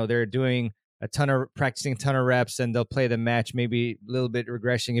where they're doing practicing a ton of reps and they'll play the match, maybe a little bit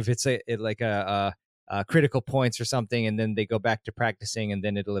regressing if it's a critical points or something, and then they go back to practicing and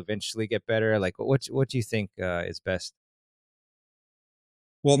then it'll eventually get better? Like what do you think is best?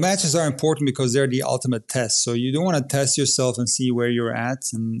 Well, matches are important because they're the ultimate test. So you do want to test yourself and see where you're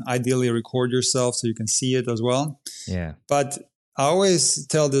at, and ideally record yourself so you can see it as well. Yeah. But I always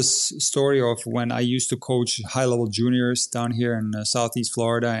tell this story of when I used to coach high-level juniors down here in Southeast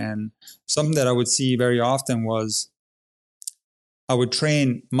Florida, and something that I would see very often was I would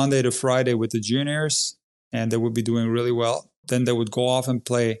train Monday to Friday with the juniors, and they would be doing really well. Then they would go off and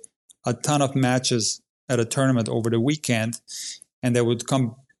play a ton of matches at a tournament over the weekend, and they would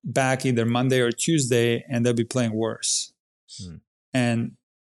come back either Monday or Tuesday, and they'll be playing worse. And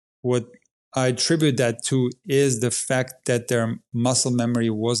what I attribute that to is the fact that their muscle memory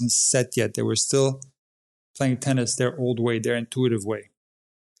wasn't set yet. They were still playing tennis their old way, their intuitive way.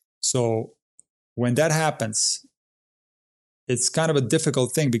 So when that happens, it's kind of a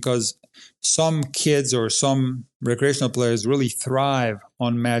difficult thing because some kids or some recreational players really thrive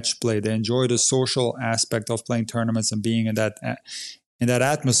on match play. They enjoy the social aspect of playing tournaments and being in that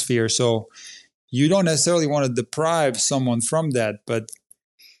atmosphere. So you don't necessarily want to deprive someone from that, but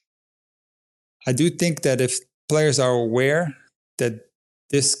I do think that if players are aware that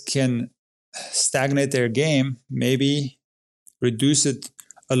this can stagnate their game, maybe reduce it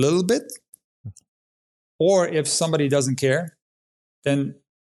a little bit. Or if somebody doesn't care, then,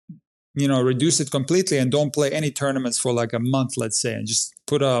 reduce it completely and don't play any tournaments for like a month, let's say, and just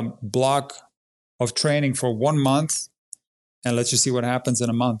put a block of training for 1 month and let's just see what happens in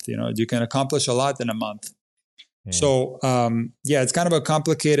a month. You can accomplish a lot in a month. Yeah. So, it's kind of a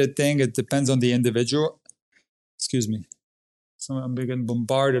complicated thing. It depends on the individual. Excuse me. So I'm getting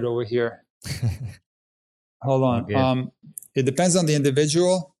bombarded over here. Hold on. Okay. It depends on the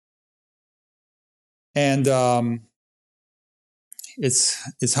individual. And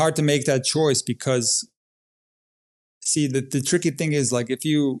it's hard to make that choice because, see, the tricky thing is, like, if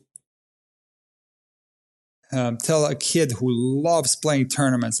you tell a kid who loves playing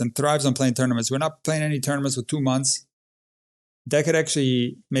tournaments and thrives on playing tournaments, we're not playing any tournaments for 2 months, that could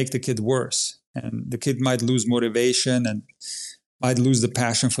actually make the kid worse. And the kid might lose motivation and might lose the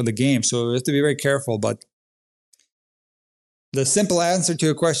passion for the game. So you have to be very careful. But the simple answer to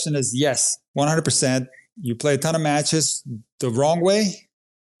your question is yes, 100%. You play a ton of matches the wrong way,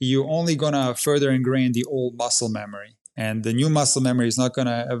 you're only going to further ingrain the old muscle memory. And the new muscle memory is not going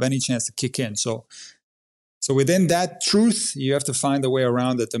to have any chance to kick in. So So within that truth, you have to find a way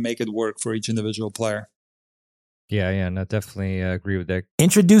around it to make it work for each individual player. Yeah, no, definitely agree with that.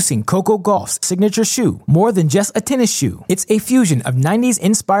 Introducing Coco Golf's signature shoe. More than just a tennis shoe, it's a fusion of 90s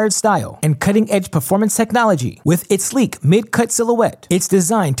inspired style and cutting-edge performance technology. With its sleek mid-cut silhouette, it's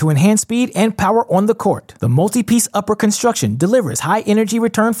designed to enhance speed and power on the court. The multi-piece upper construction delivers high energy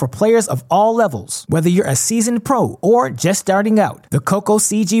return for players of all levels. Whether you're a seasoned pro or just starting out, the Coco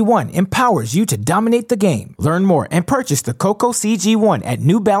CG1 empowers you to dominate the game. Learn more and purchase the Coco CG1 at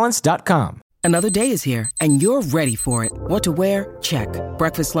newbalance.com. Another day is here, and you're ready for it. What to wear? Check.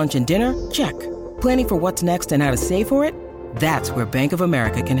 Breakfast, lunch, and dinner? Check. Planning for what's next and how to save for it? That's where Bank of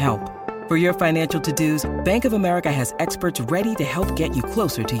America can help. For your financial to-dos, Bank of America has experts ready to help get you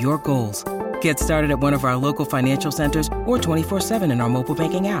closer to your goals. Get started at one of our local financial centers or 24/7 in our mobile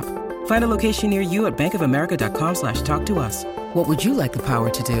banking app. Find a location near you at bankofamerica.com/talktous. What would you like the power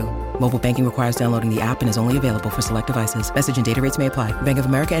to do? Mobile banking requires downloading the app and is only available for select devices. Message and data rates may apply. Bank of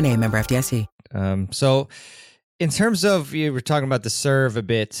America NA, member FDIC. So in terms of, you were talking about the serve a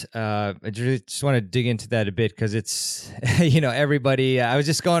bit, I just want to dig into that a bit because it's, everybody, I was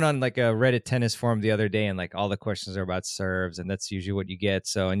just going on like a Reddit tennis forum the other day and like all the questions are about serves and that's usually what you get.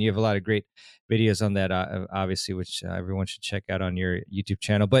 So, and you have a lot of great videos on that, obviously, which everyone should check out on your YouTube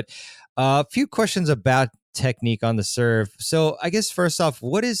channel. But a few questions about technique on the serve. So I guess first off,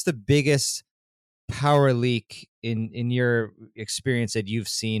 what is the biggest power leak in your experience that you've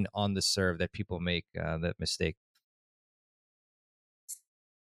seen on the serve that people make that mistake?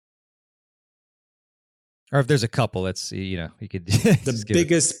 Or if there's a couple, let's you could the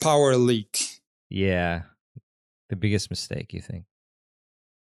biggest power leak. Yeah, the biggest mistake, you think?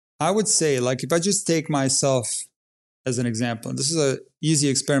 I would say, like, if I just take myself as an example, this is an easy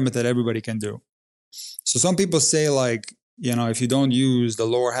experiment that everybody can do. So some people say, like, if you don't use the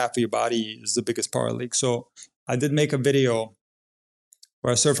lower half of your body is the biggest power leak. So I did make a video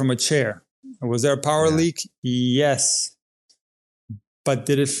where I served from a chair. Was there a power leak? Yes. But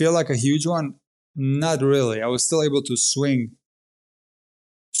did it feel like a huge one? Not really. I was still able to swing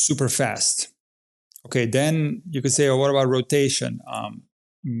super fast. Okay, then you could say, what about rotation?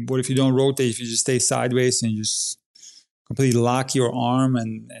 What if you don't rotate, if you just stay sideways and you just completely lock your arm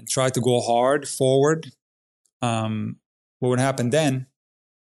and try to go hard forward? What would happen then?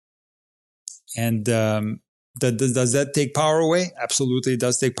 And does that take power away? Absolutely, it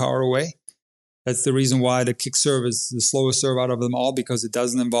does take power away. That's the reason why the kick serve is the slowest serve out of them all, because it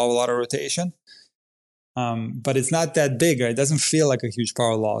doesn't involve a lot of rotation. But it's not that big, right? It doesn't feel like a huge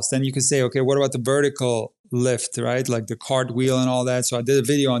power loss. Then you can say, okay, what about the vertical lift, right? Like the cartwheel and all that. So I did a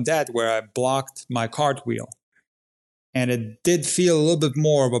video on that where I blocked my cartwheel. And it did feel a little bit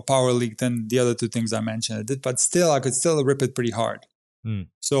more of a power leak than the other two things I mentioned. But still, I could still rip it pretty hard.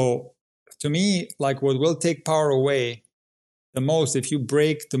 So to me, like, what will take power away the most, if you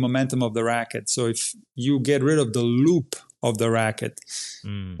break the momentum of the racket. So if you get rid of the loop of the racket,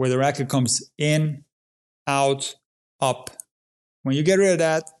 where the racket comes in, out, up. When you get rid of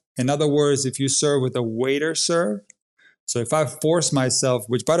that, in other words, if you serve with a waiter serve, so if I force myself,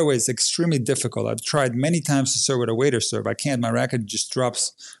 which by the way is extremely difficult, I've tried many times to serve with a waiter serve. I can't, my racket just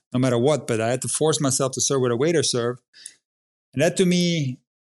drops no matter what, but I had to force myself to serve with a waiter serve. And that to me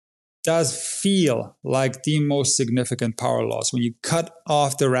does feel like the most significant power loss. When you cut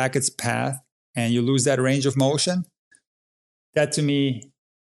off the racket's path and you lose that range of motion, that to me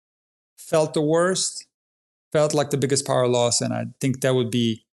felt the worst, felt like the biggest power loss. And I think that would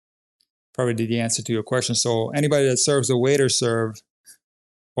be probably the answer to your question. So anybody that serves a waiter serve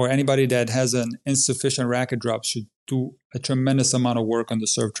or anybody that has an insufficient racket drop should do a tremendous amount of work on the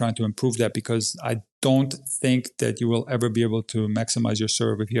serve trying to improve that, because I don't think that you will ever be able to maximize your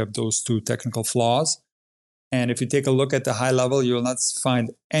serve if you have those two technical flaws. And if you take a look at the high level, you will not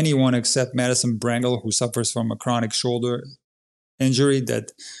find anyone except Madison Brangle, who suffers from a chronic shoulder injury,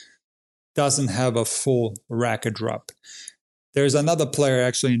 that doesn't have a full racket drop. There's another player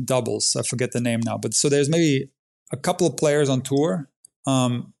actually in doubles. I forget the name now. But so there's maybe a couple of players on tour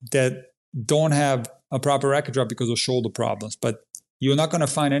that don't have a proper racket drop because of shoulder problems. But you're not going to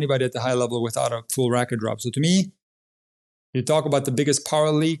find anybody at the high level without a full racket drop. So to me, you talk about the biggest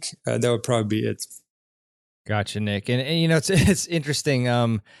power leak, that would probably be it. Gotcha, Nick. And it's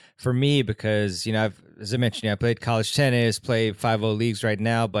interesting for me because, as I mentioned, I played college tennis, play 5-0 leagues right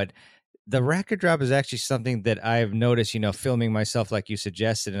now, but the racket drop is actually something that I've noticed, filming myself like you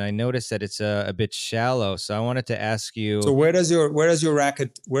suggested, and I noticed that it's a bit shallow. So I wanted to ask you. So where does your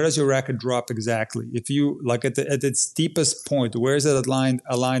racket drop exactly? If you like at its deepest point, where is it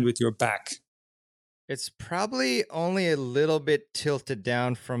aligned with your back? It's probably only a little bit tilted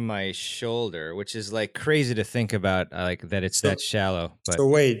down from my shoulder, which is like crazy to think about, like that it's that So, shallow. But so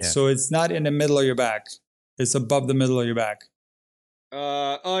wait, yeah. so it's not in the middle of your back. It's above the middle of your back.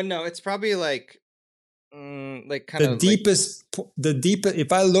 Oh no, it's probably like kind The of like deepest.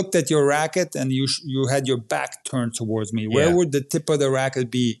 If I looked at your racket and you had your back turned towards me, where yeah. would the tip of the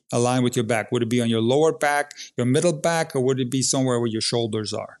racket be aligned with your back? Would it be on your lower back, your middle back, or would it be somewhere where your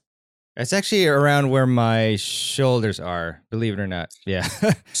shoulders are? It's actually around where my shoulders are, believe it or not. Yeah.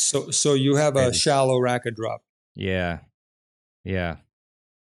 So you have a Crazy. shallow racket drop. Yeah. Yeah.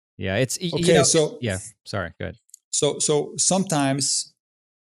 Yeah. It's Okay, so yeah. Sorry. Good. so sometimes,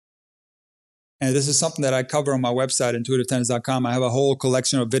 and this is something that I cover on my website, intuitivetennis.com. I have a whole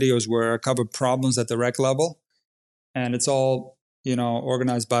collection of videos where I cover problems at the rec level, and it's all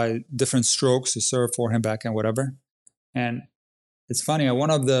organized by different strokes: to serve, forehand, backhand, whatever. And it's funny.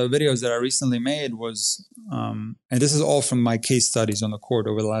 One of the videos that I recently made was, and this is all from my case studies on the court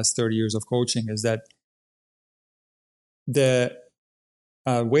over the last 30 years of coaching, is that the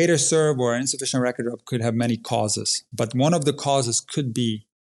waiter serve or insufficient racket drop could have many causes, but one of the causes could be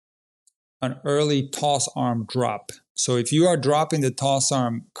an early toss arm drop. So if you are dropping the toss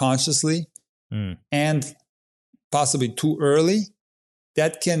arm consciously and possibly too early,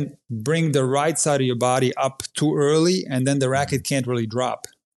 that can bring the right side of your body up too early, and then the racket can't really drop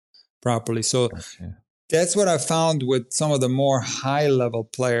properly. So that's what I found with some of the more high level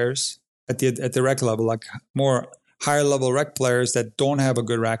players at the rec level, like more higher level rec players that don't have a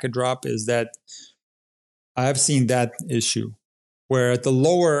good racket drop, is that I have seen that issue. Where at the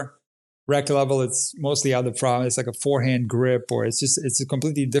lower rec level, it's mostly other problem. It's like a forehand grip, or it's a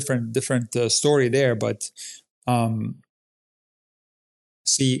completely different story there. But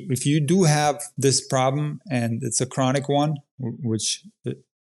see, if you do have this problem and it's a chronic one, which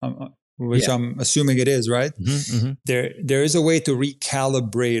I'm assuming it is, right? There is a way to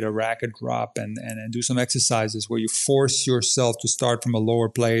recalibrate a racket drop and do some exercises where you force yourself to start from a lower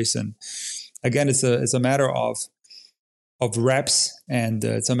place. And again, it's a matter of reps, and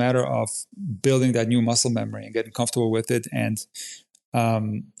it's a matter of building that new muscle memory and getting comfortable with it, and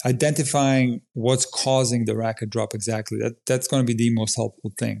identifying what's causing the racket drop exactly. That's going to be the most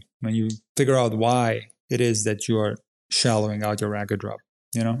helpful thing when you figure out why it is that you are shallowing out your racket drop.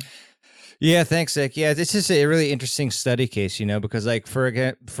 Yeah, thanks, Nick. Yeah, it's just a really interesting study case, because like for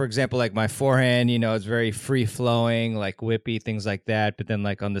example, like my forehand, it's very free flowing, like whippy, things like that. But then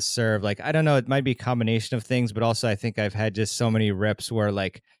like on the serve, like I don't know, it might be a combination of things, but also I think I've had just so many reps where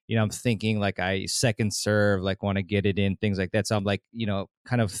like, I'm thinking like I second serve, like want to get it in, things like that. So I'm like,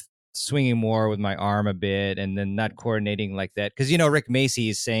 kind of swinging more with my arm a bit and then not coordinating like that. Because, Rick Macy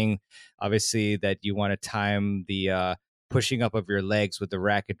is saying obviously that you want to time the pushing up of your legs with the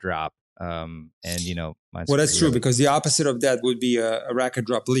racket drop. Well, that's true, because the opposite of that would be a racket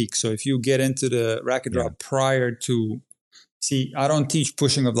drop leak. So if you get into the racket drop prior to, see, I don't teach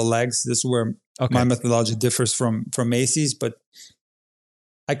pushing of the legs. This is where my methodology differs from Macy's, but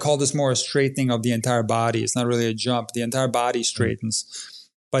I call this more a straightening of the entire body. It's not really a jump. The entire body straightens.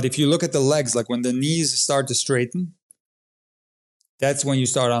 But if you look at the legs, like when the knees start to straighten, that's when you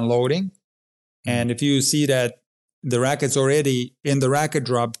start unloading. And if you see that the racket's already in the racket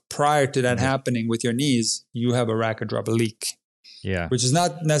drop prior to that happening with your knees, you have a racket drop leak. Yeah. Which is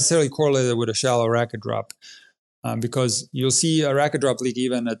not necessarily correlated with a shallow racket drop, because you'll see a racket drop leak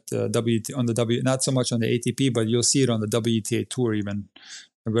even at not so much on the ATP, but you'll see it on the WTA Tour, even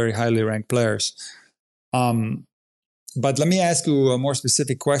very highly ranked players. But let me ask you a more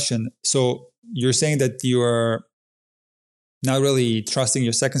specific question. So you're saying that you are not really trusting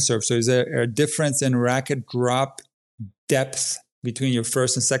your second serve. So is there a difference in racket drop depth between your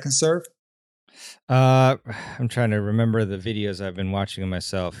first and second serve? I'm trying to remember the videos I've been watching of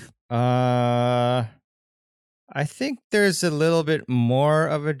myself. I think there's a little bit more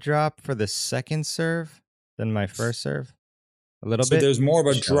of a drop for the second serve than my first serve. A little bit. So there's more of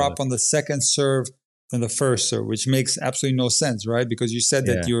a drop on the second serve than the first serve, which makes absolutely no sense, right? Because you said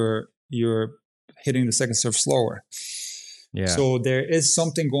that you're hitting the second serve slower. Yeah. So there is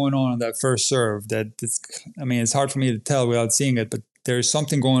something going on that first serve it's hard for me to tell without seeing it, but there's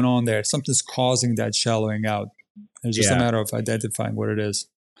something going on there. Something's causing that shallowing out. It's just a matter of identifying what it is.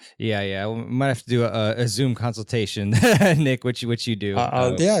 Yeah. We might have to do a Zoom consultation, Nick, which you do.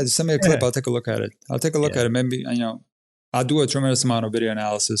 Just send me a clip. I'll take a look at it. At it. Maybe, I'll do a tremendous amount of video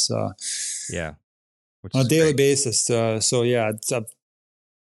analysis. On a daily basis.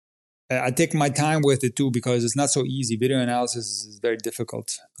 I take my time with it too, because it's not so easy. Video analysis is very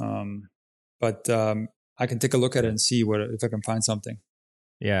difficult. But I can take a look at it and see if I can find something.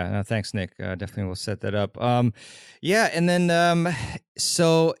 Yeah, no, thanks, Nick. Definitely we'll set that up. Yeah, and then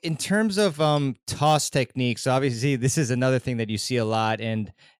so in terms of toss techniques, obviously this is another thing that you see a lot,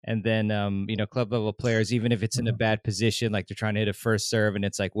 and then club level players, even if it's in a bad position, like they're trying to hit a first serve and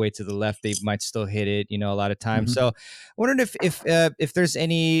it's like way to the left, they might still hit it. A lot of times. Mhm. So, I wondering if there's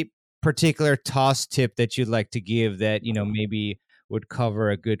any particular toss tip that you'd like to give that maybe would cover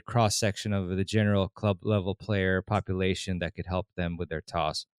a good cross section of the general club level player population that could help them with their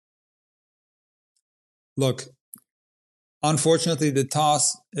toss. Look, unfortunately, the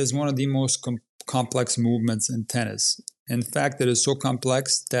toss is one of the most complex movements in tennis. In fact, it is so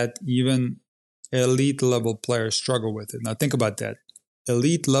complex that even elite level players struggle with it. Now, think about that.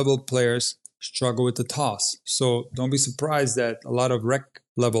 Elite level players struggle with the toss. So don't be surprised that a lot of rec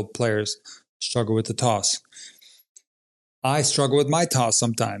level players struggle with the toss. I struggle with my toss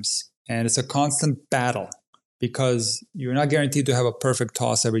sometimes, and it's a constant battle because you're not guaranteed to have a perfect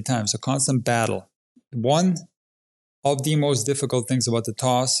toss every time. It's a constant battle. One of the most difficult things about the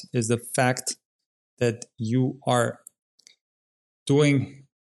toss is the fact that you are doing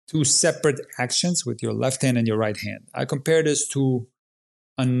two separate actions with your left hand and your right hand. I compare this to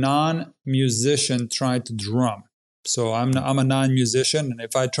a non-musician trying to drum. So I'm a non-musician, and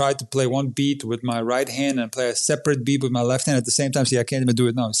if I try to play one beat with my right hand and play a separate beat with my left hand at the same time, see, I can't even do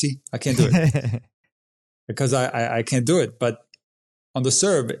it now. See, I can't do it because I can't do it. But on the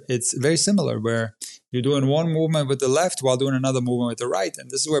serve, it's very similar, where you're doing one movement with the left while doing another movement with the right, and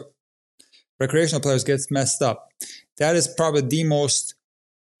this is where recreational players get messed up. That is probably the most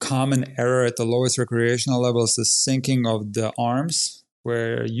common error at the lowest recreational level, is the sinking of the arms,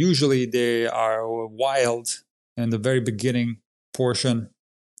 where usually they are wild in the very beginning portion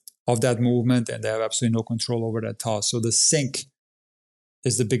of that movement, and they have absolutely no control over that toss. So the sink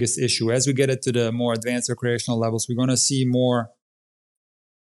is the biggest issue. As we get into the more advanced recreational levels, we're going to see more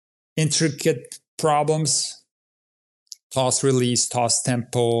intricate problems: toss release, toss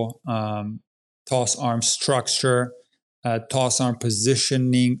tempo, toss arm structure, toss arm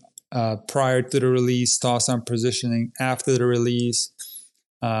positioning prior to the release, toss arm positioning after the release,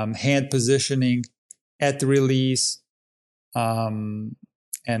 hand positioning at the release, and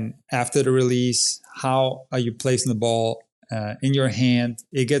after the release. How are you placing the ball in your hand?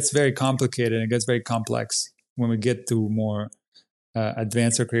 It gets very complicated and it gets very complex when we get to more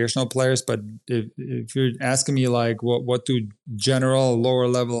advanced recreational players. But if you're asking me like what do general lower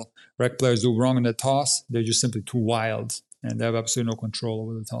level rec players do wrong in the toss, they're just simply too wild and they have absolutely no control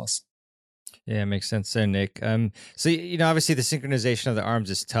over the toss. Yeah, makes sense there, Nick. So obviously the synchronization of the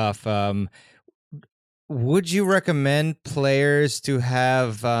arms is tough. Would you recommend players to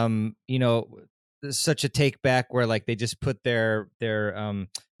have such a take back where like they just put their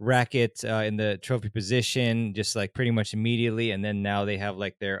racket in the trophy position just like pretty much immediately, and then now they have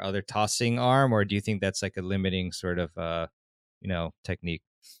like their other tossing arm? Or do you think that's like a limiting sort of technique?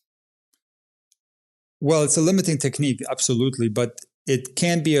 Well, it's a limiting technique, absolutely, but it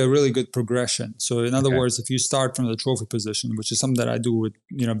can be a really good progression. So in other words, if you start from the trophy position, which is something that I do with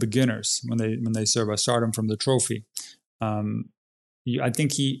beginners when they serve, I start them from the trophy. I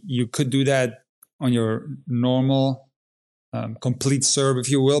think you could do that on your normal complete serve,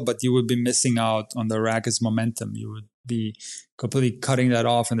 if you will, but you would be missing out on the racket's momentum. You would be completely cutting that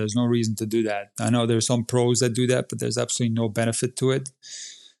off, and there's no reason to do that. I know there's some pros that do that, but there's absolutely no benefit to it.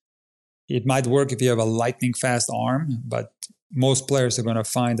 It might work if you have a lightning fast arm, but most players are going to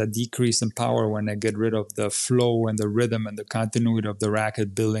find a decrease in power when they get rid of the flow and the rhythm and the continuity of the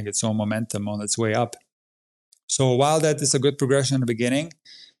racket building its own momentum on its way up. So while that is a good progression in the beginning,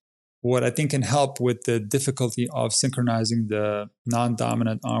 what I think can help with the difficulty of synchronizing the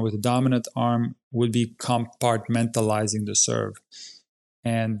non-dominant arm with the dominant arm would be compartmentalizing the serve.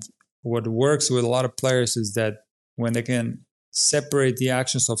 And what works with a lot of players is that when they can separate the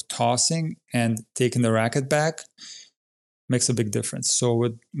actions of tossing and taking the racket back, makes a big difference. So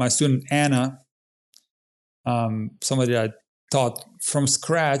with my student Anna, somebody I taught from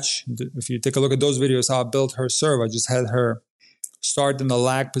scratch, if you take a look at those videos, how I built her serve, I just had her start in the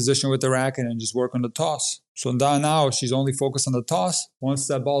lag position with the racket and just work on the toss. So now she's only focused on the toss. Once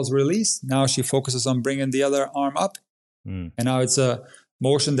that ball is released, now she focuses on bringing the other arm up. And now it's a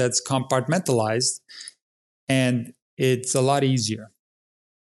motion that's compartmentalized, and it's a lot easier.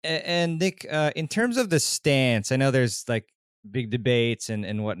 And Nick, in terms of the stance, I know there's like big debates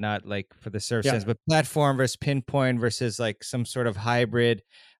and whatnot, like for the serve stance, but platform versus pinpoint versus like some sort of hybrid.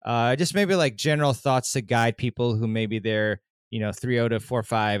 Just maybe like general thoughts to guide people who maybe they're 3-0 to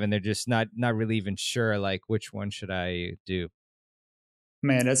 4-5 and they're just not really even sure like which one should I do.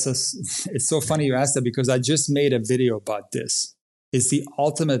 Man, it's so funny you asked that, because I just made a video about this. is the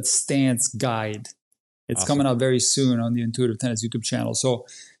ultimate stance guide. It's Awesome. coming out very soon on the Intuitive Tennis YouTube channel. So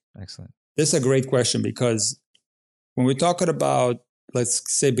Excellent. this is a great question, because when we're talking about, let's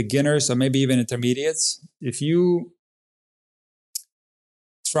say, beginners or maybe even intermediates, if you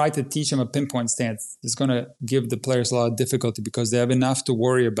try to teach them a pinpoint stance, it's going to give the players a lot of difficulty because they have enough to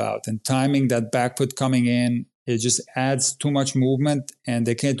worry about. And timing that back foot coming in, it just adds too much movement and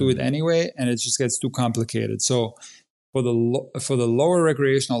they can't do it anyway, and it just gets too complicated. So for the lower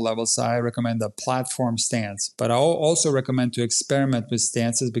recreational levels, I recommend a platform stance. But I'll also recommend to experiment with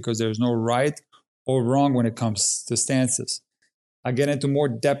stances because there's no right or wrong when it comes to stances. I get into more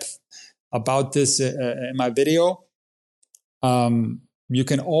depth about this in my video. You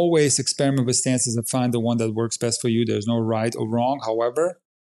can always experiment with stances and find the one that works best for you. There's no right or wrong. However,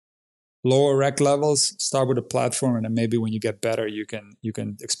 lower rec levels, start with a platform, and then maybe when you get better, you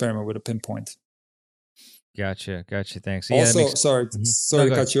can experiment with a pinpoint. Gotcha. Thanks. Also, Yeah, sorry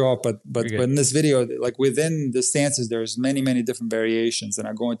to cut you off, but in this video, like within the stances, there's many different variations, and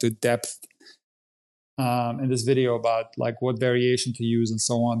I go into depth in this video about like what variation to use and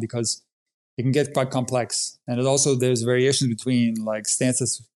so on, because it can get quite complex. And there's variations between like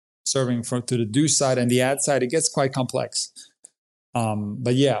stances serving to the do side and the ad side. It gets quite complex.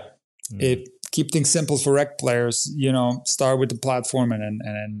 But yeah, keep things simple for rec players. Start with the platform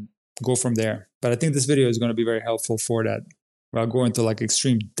and go from there. But I think this video is going to be very helpful for that, where I'll go into like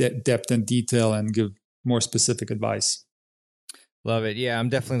extreme depth and detail and give more specific advice. Love it. Yeah, I'm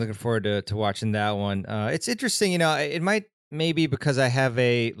definitely looking forward to watching that one. It's interesting, it might maybe because I have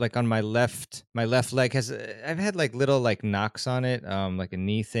on my left leg I've had like little like knocks on it, like a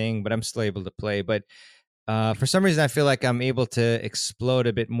knee thing, but I'm still able to play. But for some reason I feel like I'm able to explode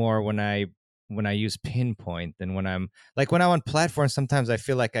a bit more when I use pinpoint than when I'm on platform. Sometimes I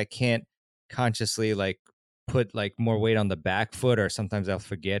feel like I can't consciously like put like more weight on the back foot, or sometimes I'll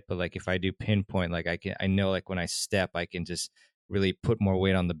forget. But like if I do pinpoint, like I know like when I step, I can just really put more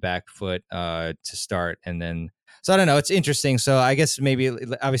weight on the back foot to start. And then, so I don't know, it's interesting. So I guess maybe,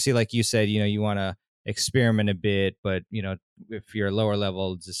 obviously, like you said, you want to experiment a bit, but if you're lower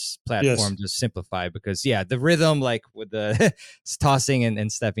level, just platform, just simplify, because the rhythm, like with the tossing and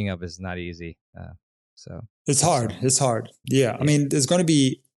stepping up, is not easy. So it's hard. Yeah. I mean, there's going to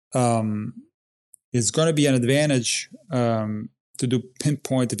be an advantage to do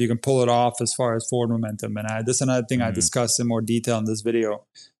pinpoint if you can pull it off as far as forward momentum. And this is another thing I discuss in more detail in this video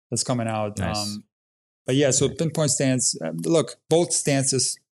that's coming out. Nice. But yeah, so pinpoint stance, look, both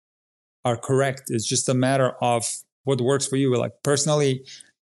stances are correct. It's just a matter of what works for you. Like personally,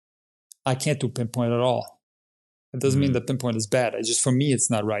 I can't do pinpoint at all. It doesn't mean that pinpoint is bad. It's just, for me,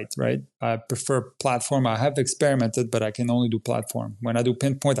 it's not right? I prefer platform. I have experimented, but I can only do platform. When I do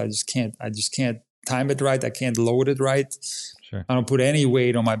pinpoint, I just can't time it right. I can't load it right. Sure. I don't put any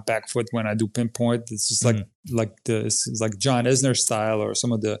weight on my back foot when I do pinpoint. It's just it's like John Isner style, or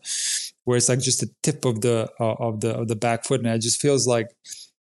some of where it's like just the tip of the back foot, and it just feels like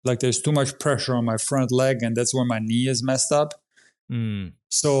there's too much pressure on my front leg, and that's where my knee is messed up.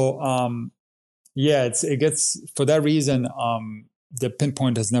 So it gets, for that reason, the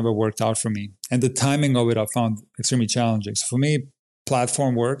pinpoint has never worked out for me, and the timing of it I found extremely challenging. So for me,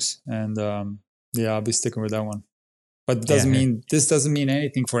 platform works, and I'll be sticking with that one. But this doesn't mean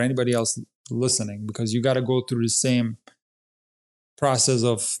anything for anybody else listening, because you got to go through the same process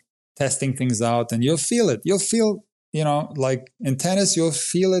of testing things out, and you'll feel it. You'll feel, like in tennis, you'll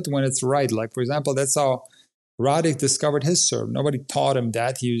feel it when it's right. Like, for example, that's how Roddick discovered his serve. Nobody taught him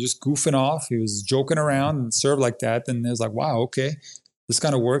that. He was just goofing off. He was joking around and served like that. And it was like, wow, okay, this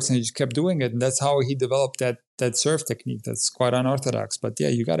kind of works. And he just kept doing it. And that's how he developed that serve technique. That's quite unorthodox. But yeah,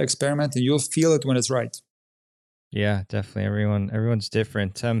 you got to experiment, and you'll feel it when it's right. Yeah, definitely. Everyone's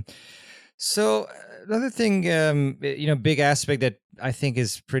different. So another thing, big aspect that I think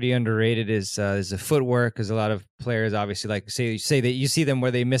is pretty underrated is the footwork. Because a lot of players, obviously, like say that you see them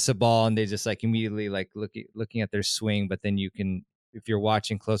where they miss a ball and they just like immediately like looking at their swing, but then if you're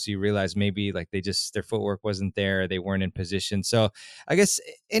watching closely, you realize maybe like their footwork wasn't there, they weren't in position. So I guess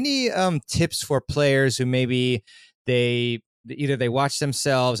any tips for players who maybe either they watch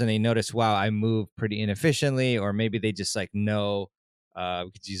themselves and they notice, wow, I move pretty inefficiently, or maybe they just like know,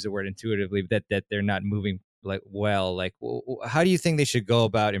 we could use the word intuitively, that they're not moving like well. Like, how do you think they should go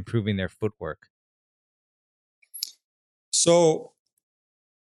about improving their footwork? So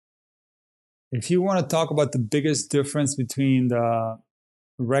if you want to talk about the biggest difference between the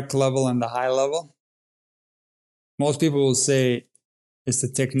rec level and the high level, most people will say it's the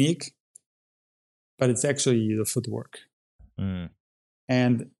technique, but it's actually the footwork.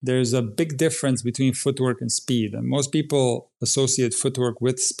 And there's a big difference between footwork and speed. And most people associate footwork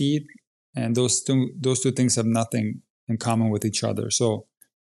with speed, and those two things have nothing in common with each other. So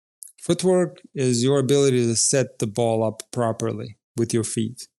footwork is your ability to set the ball up properly with your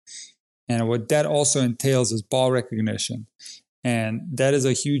feet. And what that also entails is ball recognition. And that is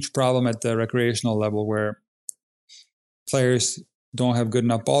a huge problem at the recreational level, where players don't have good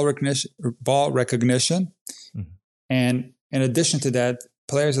enough ball recognition. Mm-hmm. And in addition to that,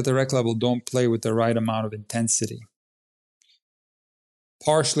 players at the rec level don't play with the right amount of intensity.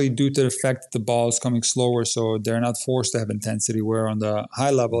 Partially due to the fact that the ball is coming slower, so they're not forced to have intensity. Where on the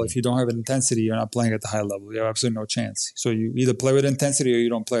high level, if you don't have intensity, you're not playing at the high level. You have absolutely no chance. So you either play with intensity or you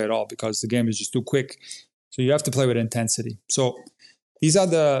don't play at all, because the game is just too quick. So you have to play with intensity. So these are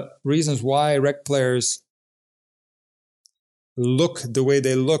the reasons why rec players look the way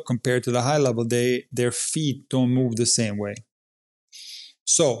they look compared to the high level. Their feet don't move the same way.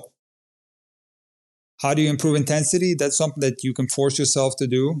 So how do you improve intensity? That's something that you can force yourself to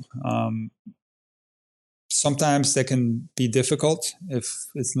do. Sometimes that can be difficult if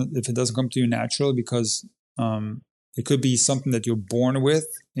it doesn't come to you naturally, because it could be something that you're born with,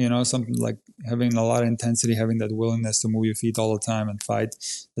 something like having a lot of intensity, having that willingness to move your feet all the time and fight.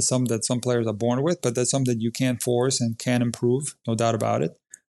 That's something that some players are born with, but that's something that you can force and can improve, no doubt about it.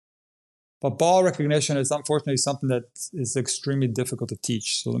 But ball recognition is unfortunately something that is extremely difficult to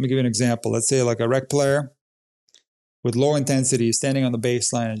teach. So let me give you an example. Let's say like a rec player with low intensity standing on the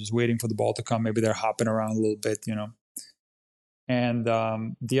baseline and just waiting for the ball to come. Maybe they're hopping around a little bit, And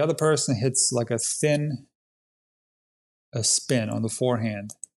the other person hits like a spin on the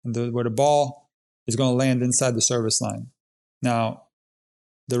forehand, where the ball is going to land inside the service line. Now,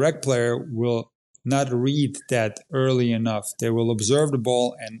 the rec player will not read that early enough. They will observe the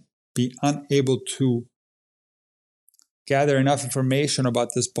ball and be unable to gather enough information about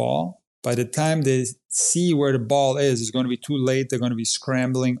this ball. By the time they see where the ball is, it's going to be too late. They're going to be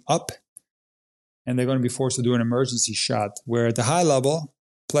scrambling up, and they're going to be forced to do an emergency shot. Where at the high level,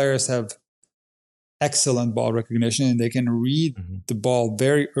 players have excellent ball recognition, and they can read the ball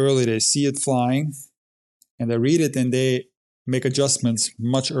very early. They see it flying, and they read it, and they make adjustments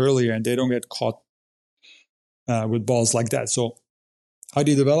much earlier, and they don't get caught with balls like that. So how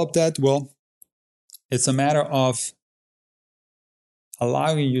do you develop that? Well, it's a matter of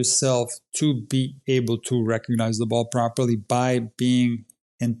allowing yourself to be able to recognize the ball properly by being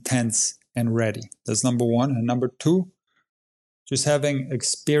intense and ready. That's number one. And number two, just having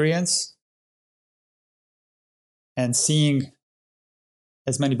experience and seeing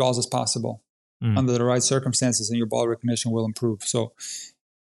as many balls as possible under the right circumstances, and your ball recognition will improve. So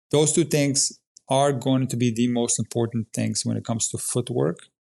those two things are going to be the most important things when it comes to footwork.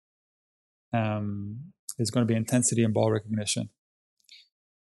 It's going to be intensity and ball recognition.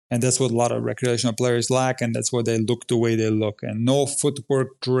 And that's what a lot of recreational players lack, and that's why they look the way they look. And no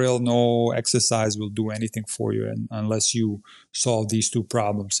footwork drill, no exercise will do anything for you unless you solve these two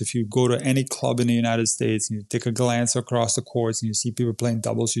problems. If you go to any club in the United States and you take a glance across the courts and you see people playing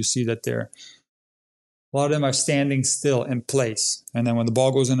doubles, you see that a lot of them are standing still in place. And then when the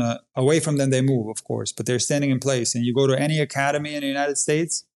ball goes away from them, they move, of course. But they're standing in place. And you go to any academy in the United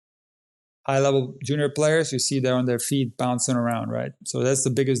States, high-level junior players, you see they're on their feet bouncing around, right? So that's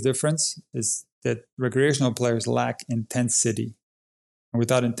the biggest difference, is that recreational players lack intensity. And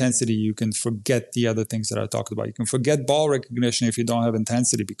without intensity, you can forget the other things that I talked about. You can forget ball recognition if you don't have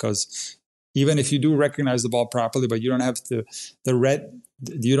intensity, because even if you do recognize the ball properly, but you don't have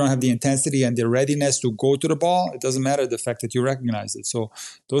you don't have the intensity and the readiness to go to the ball, it doesn't matter the fact that you recognize it. So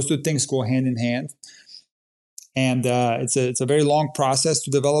those two things go hand in hand. And it's a very long process to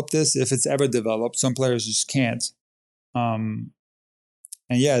develop this, if it's ever developed. Some players just can't. And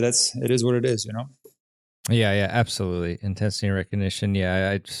yeah, it is what it is, Yeah, absolutely. Intensity and recognition.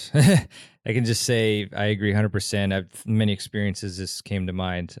 Yeah, I can just say I agree 100%. I've many experiences this came to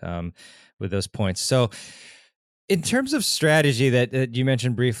mind with those points. So in terms of strategy that you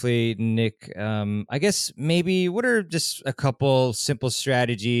mentioned briefly, Nick, I guess maybe what are just a couple simple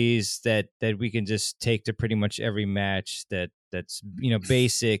strategies that we can just take to pretty much every match that's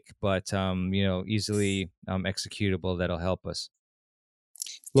basic but easily executable, that'll help us?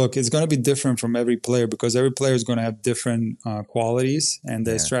 Look, it's going to be different from every player, because every player is going to have different qualities, and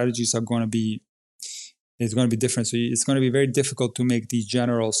their strategies are going to be different. So it's going to be very difficult to make these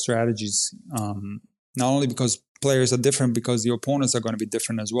general strategies, not only because players are different, because the opponents are going to be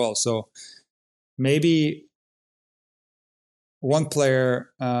different as well. So maybe one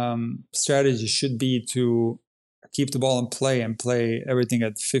player strategy should be to keep the ball in play and play everything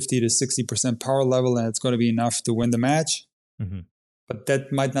at 50 to 60% power level, and it's going to be enough to win the match. Mm-hmm. but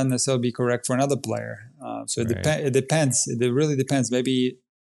that might not necessarily be correct for another player. So it depends. It really depends. Maybe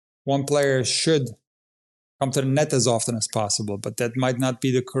one player should come to the net as often as possible, but that might not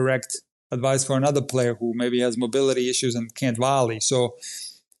be the correct advice for another player who maybe has mobility issues and can't volley. So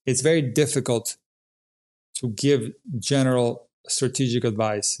it's very difficult to give general strategic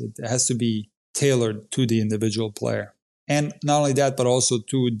advice. It has to be tailored to the individual player. And not only that, but also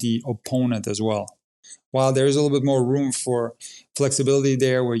to the opponent as well. While there is a little bit more room for flexibility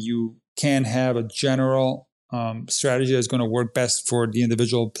there where you can have a general strategy that's going to work best for the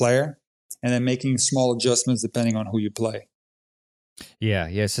individual player, and then making small adjustments depending on who you play. Yeah.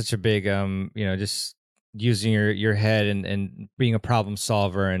 It's such a big, just using your head and being a problem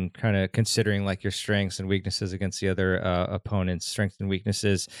solver and kind of considering like your strengths and weaknesses against the other opponent's strengths and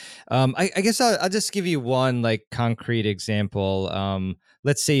weaknesses. I guess I'll just give you one like concrete example.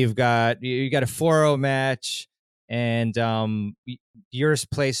 Let's say you got a 4-0 match, and your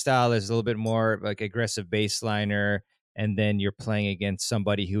play style is a little bit more like aggressive baseliner, and then you're playing against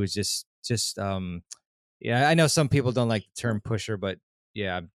somebody who is just I know some people don't like the term pusher, but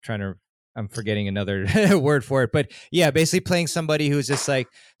yeah, I'm forgetting another word for it, but yeah, basically playing somebody who's just like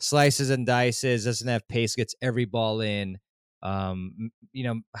slices and dices, doesn't have pace, gets every ball in. How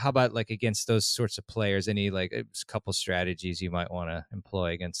about like against those sorts of players? Any like a couple strategies you might want to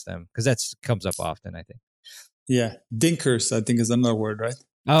employ against them? Because that comes up often, I think. Yeah, dinkers, I think is another word, right?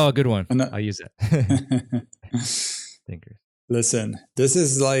 Oh, a good one. I'll use it. Dinkers. Listen, this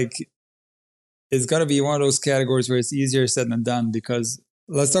is like, it's got to be one of those categories where it's easier said than done, because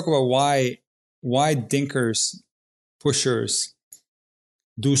let's talk about why dinkers, pushers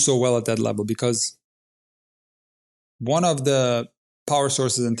do so well at that level. Because one of the power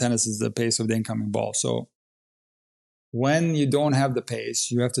sources in tennis is the pace of the incoming ball. So when you don't have the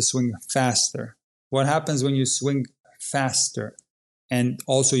pace, you have to swing faster. What happens when you swing faster and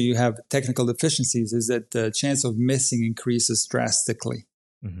also you have technical deficiencies is that the chance of missing increases drastically.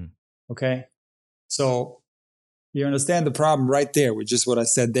 Mm-hmm. Okay? So you understand the problem right there with just what I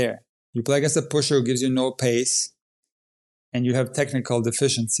said there. You play against a pusher who gives you no pace and you have technical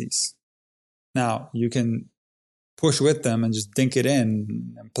deficiencies. Now, you can push with them and just dink it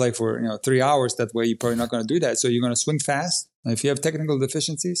in and play for 3 hours. That way, you're probably not going to do that. So you're going to swing fast. And if you have technical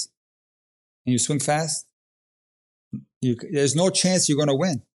deficiencies and you swing fast, there's no chance you're going to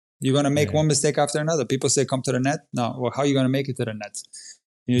win. You're going to make one mistake after another. People say, come to the net. No, well, how are you going to make it to the net?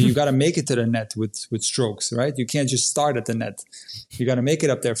 You got to make it to the net with strokes, right? You can't just start at the net. You got to make it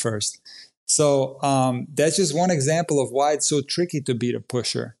up there first. So that's just one example of why it's so tricky to beat a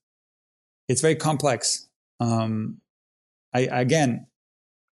pusher. It's very complex. Again,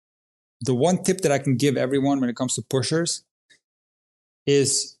 the one tip that I can give everyone when it comes to pushers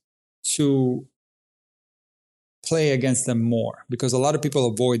is to play against them more, because a lot of people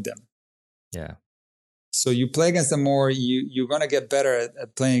avoid them. Yeah. So you play against them more, you're going to get better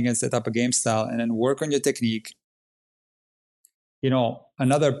at playing against that type of game style, and then work on your technique.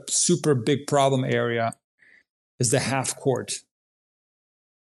 Another super big problem area is the half court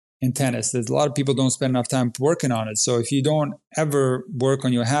in tennis. There's a lot of people don't spend enough time working on it. So if you don't ever work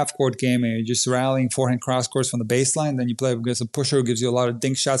on your half court game and you're just rallying forehand cross courts from the baseline, then you play against a pusher who gives you a lot of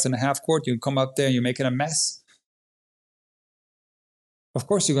dink shots in the half court, you come up there and you're making a mess. Of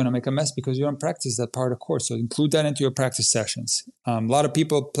course, you're going to make a mess because you don't practice that part of the court. So include that into your practice sessions. A lot of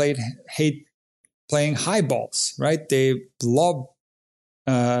people hate playing high balls, right? They love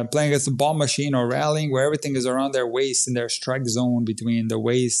playing against the ball machine or rallying where everything is around their waist in their strike zone between the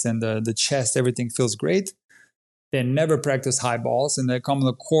waist and the chest. Everything feels great. They never practice high balls, and they come on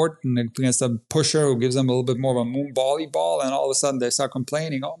the court and against a pusher who gives them a little bit more of a moon ball, and all of a sudden they start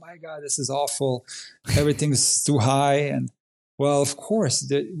complaining, oh my God, this is awful. Everything's too high. And well, of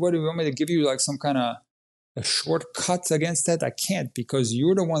course, what do you want me to give you, like some kind of a shortcut against that? I can't, because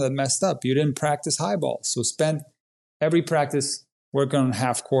you're the one that messed up. You didn't practice high balls. So spend every practice working on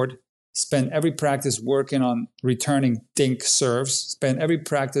half court. Spend every practice working on returning dink serves. Spend every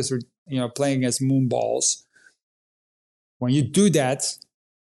practice, playing against moon balls. When you do that,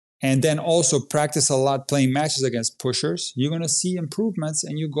 and then also practice a lot playing matches against pushers, you're going to see improvements,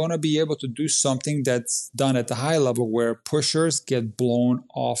 and you're going to be able to do something that's done at the high level where pushers get blown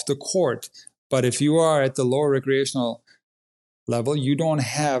off the court. But if you are at the lower recreational level, you don't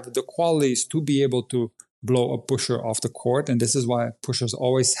have the qualities to be able to blow a pusher off the court. And this is why pushers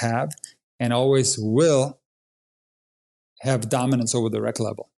always have and always will have dominance over the rec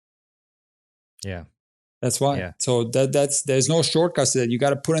level. Yeah. That's why. Yeah. So there's no shortcuts to that. You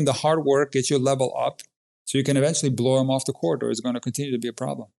got to put in the hard work, get your level up, so you can eventually blow them off the court, or it's going to continue to be a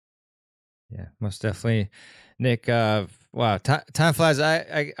problem. Yeah, most definitely. Nick, wow, time flies.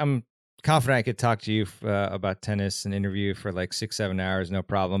 I'm confident I could talk to you about tennis and interview for like 6-7 hours, no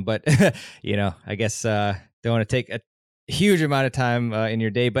problem. But I guess don't want to take a huge amount of time in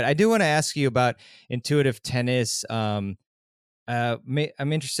your day. But I do want to ask you about intuitive tennis. I'm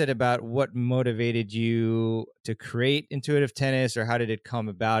interested about what motivated you to create intuitive tennis, or how did it come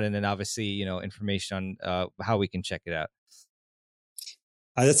about, and then obviously information on how we can check it out.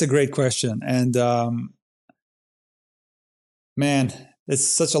 That's a great question, and man, it's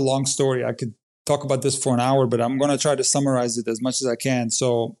such a long story. I could talk about this for an hour, but I'm going to try to summarize it as much as I can.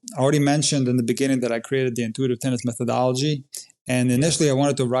 So I already mentioned in the beginning that I created the intuitive tennis methodology. And initially I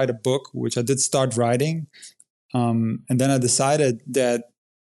wanted to write a book, which I did start writing. And then I decided that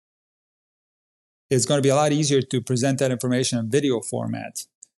it's going to be a lot easier to present that information in video format.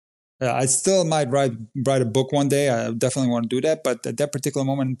 I still might write a book one day. I definitely want to do that. But at that particular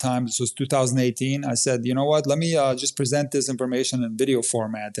moment in time, this was 2018, I said, you know what, let me just present this information in video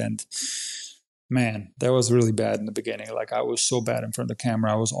format. And man, that was really bad in the beginning. Like, I was so bad in front of the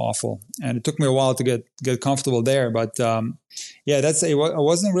camera. I was awful. And it took me a while to get comfortable there. But it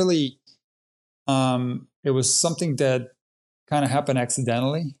wasn't really, it was something that kind of happened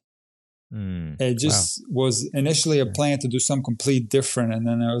accidentally. It just was initially a plan to do something complete different. And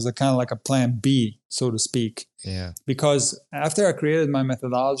then it was kind of like a plan B, so to speak. Yeah. Because after I created my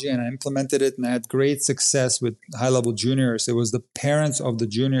methodology and I implemented it and I had great success with high-level juniors, it was the parents of the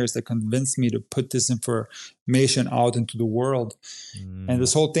juniors that convinced me to put this information out into the world. And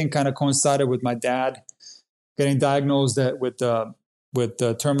this whole thing kind of coincided with my dad getting diagnosed with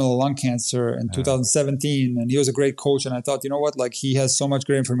terminal lung cancer in 2017. And he was a great coach. And I thought, you know what, like, he has so much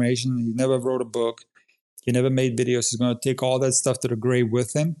great information. He never wrote a book. He never made videos. He's going to take all that stuff to the grave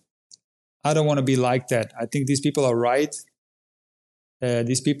with him. I don't want to be like that. I think these people are right.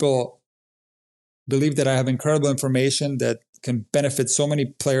 These people believe that I have incredible information that can benefit so many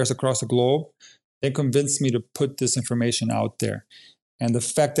players across the globe. They convinced me to put this information out there. And the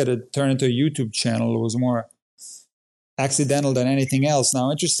fact that it turned into a YouTube channel was more accidental than anything else.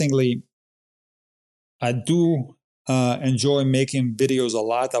 Now, interestingly, I do enjoy making videos a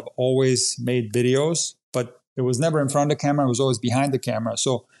lot. I've always made videos, but it was never in front of the camera. It was always behind the camera.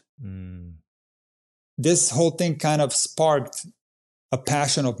 So this whole thing kind of sparked a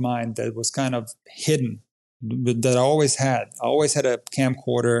passion of mine that was kind of hidden, that I always had. I always had a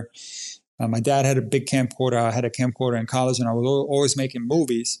camcorder. My dad had a big camcorder. I had a camcorder in college, and I was always making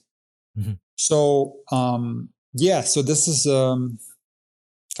movies. Mm-hmm. So, so this is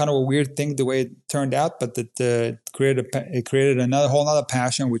kind of a weird thing the way it turned out, but it created another whole other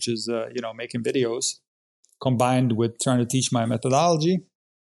passion, which is making videos, combined with trying to teach my methodology.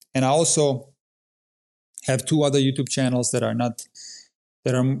 And I also have 2 other YouTube channels that I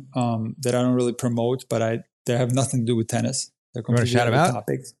don't really promote, but they have nothing to do with tennis. They're completely other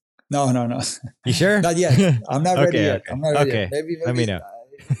topics. No. You sure? Not yet. I'm not ready yet. Okay. I'm not ready yet. Maybe let me know.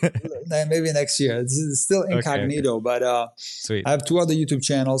 Maybe next year. It's still incognito, but Sweet. I have 2 other YouTube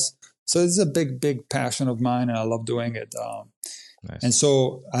channels. So this is a big passion of mine, and I love doing it. Nice. And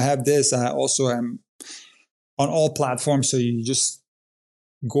so I have this. I also am on all platforms. So you just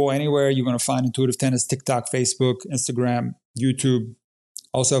go anywhere, you're going to find Intuitive Tennis: TikTok, Facebook, Instagram, YouTube.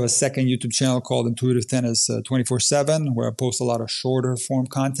 I also have a second YouTube channel called Intuitive Tennis 24/7, where I post a lot of shorter form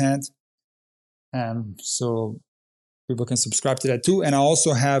content. And so people can subscribe to that too. And I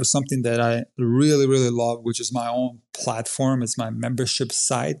also have something that I really, really love, which is my own platform. It's my membership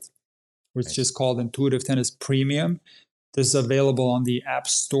site, which is called Intuitive Tennis Premium. This is available on the App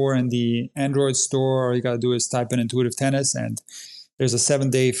Store and the Android Store. All you got to do is type in Intuitive Tennis, and there's a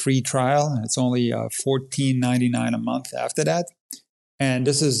 7-day free trial. It's only $14.99 a month after that. And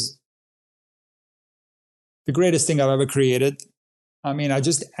this is the greatest thing I've ever created. I mean, I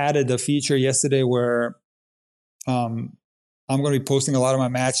just added a feature yesterday where I'm going to be posting a lot of my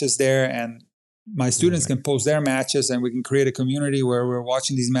matches there, and my students can post their matches, and we can create a community where we're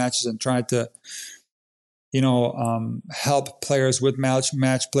watching these matches and try to, help players with match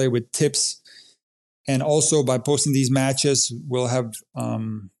play with tips. And also by posting these matches, we'll have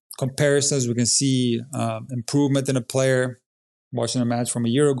comparisons. We can see improvement in a player, watching a match from a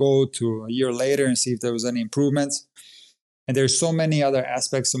year ago to a year later, and see if there was any improvements. And there's so many other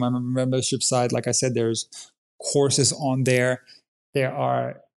aspects to my membership site. Like I said, there's courses on there. There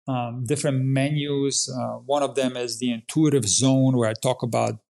are different menus. One of them is the intuitive zone, where I talk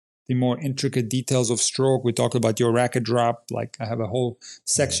about the more intricate details of stroke. We talk about your racket drop. Like, I have a whole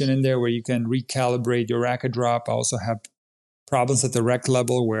section in there where you can recalibrate your racket drop. I also have problems at the rec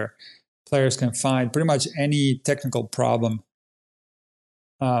level, where players can find pretty much any technical problem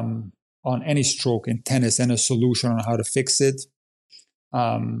on any stroke in tennis and a solution on how to fix it.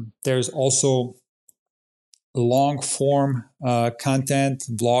 There's also long form content,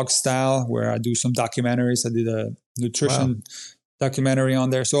 vlog style, where I do some documentaries. I did a nutrition documentary on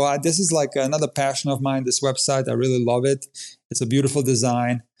there. So this is like another passion of mine, this website. I really love it. It's a beautiful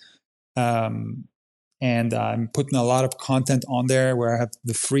design. And I'm putting a lot of content on there where I have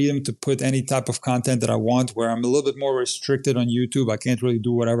the freedom to put any type of content that I want, where I'm a little bit more restricted on YouTube. I can't really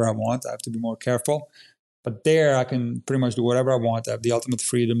do whatever I want. I have to be more careful. But there I can pretty much do whatever I want. I have the ultimate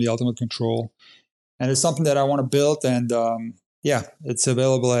freedom, the ultimate control. And it's something that I want to build. And it's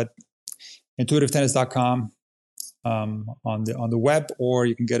available at intuitivetennis.com on the web, or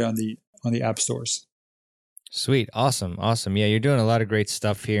you can get it on the app stores. Sweet. Awesome. Yeah, you're doing a lot of great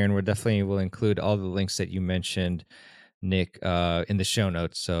stuff here, and we're definitely will include all the links that you mentioned, Nick, in the show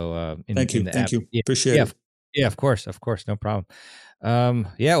notes. So thank you. Yeah, Appreciate it. Yeah, of course, no problem.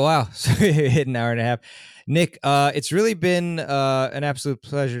 Wow. So we hit an hour and a half. Nick, it's really been an absolute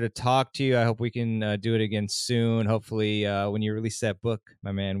pleasure to talk to you. I hope we can do it again soon. Hopefully, when you release that book,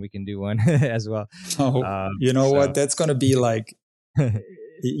 my man, we can do one as well. Oh, you know what? That's going to be like...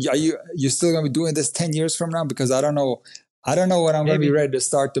 You're still going to be doing this 10 years from now? Because I don't know when I'm going to be ready to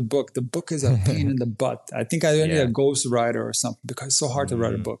start the book. The book is a pain in the butt. I think I need a ghostwriter or something, because it's so hard to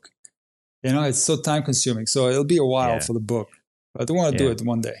write a book. It's so time consuming. So it'll be a while for the book. But I do want to do it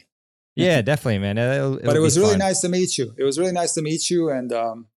one day. Yeah, definitely, man. But it was really nice to meet you. And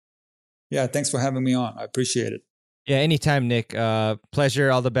thanks for having me on. I appreciate it. Yeah, anytime, Nick.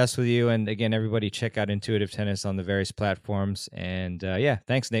 Pleasure. All the best with you. And again, everybody check out Intuitive Tennis on the various platforms. And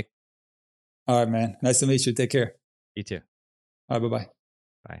thanks, Nick. All right, man. Nice to meet you. Take care. You too. All right, bye-bye.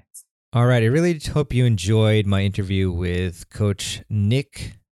 Bye. All right. I really hope you enjoyed my interview with Coach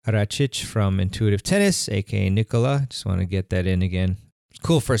Nick Aracic from Intuitive Tennis, aka Nicola. Just want to get that in again.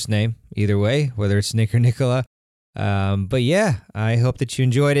 Cool first name, either way, whether it's Nick or Nicola. But yeah, I hope that you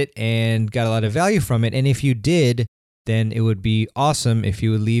enjoyed it and got a lot of value from it. And if you did, then it would be awesome if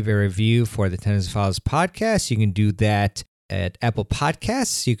you would leave a review for the Tennis Files podcast. You can do that at Apple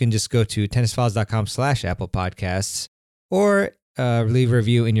Podcasts. You can just go to tennisfiles.com/Apple Podcasts, or leave a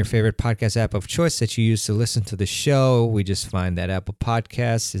review in your favorite podcast app of choice that you use to listen to the show. We just find that Apple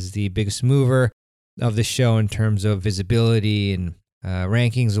Podcasts is the biggest mover of the show in terms of visibility and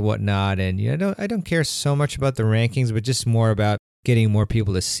rankings and whatnot. And I don't care so much about the rankings, but just more about getting more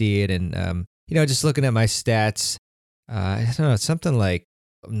people to see it. And just looking at my stats, I don't know, it's something like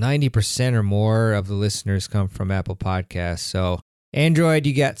 90% or more of the listeners come from Apple Podcasts. So Android,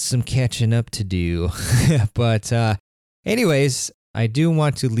 you got some catching up to do. But anyways, I do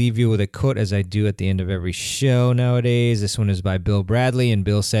want to leave you with a quote, as I do at the end of every show nowadays. This one is by Bill Bradley, and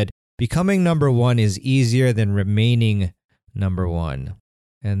Bill said, "Becoming number one is easier than remaining number one."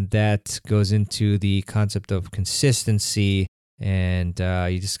 And that goes into the concept of consistency, and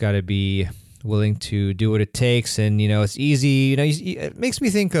you just got to be willing to do what it takes. And it's easy. It makes me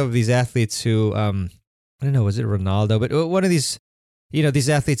think of these athletes who I don't know, was it Ronaldo, but one of these these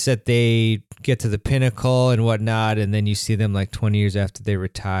athletes that they get to the pinnacle and whatnot, and then you see them like 20 years after they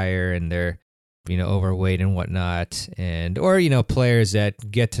retire and they're overweight and whatnot, and or players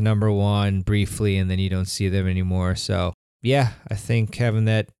that get to number one briefly and then you don't see them anymore. So yeah, I think having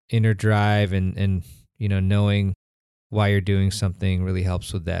that inner drive and knowing why you're doing something really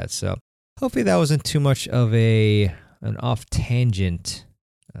helps with that. So hopefully that wasn't too much of an off tangent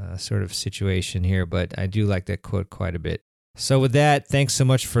sort of situation here, but I do like that quote quite a bit. So with that, thanks so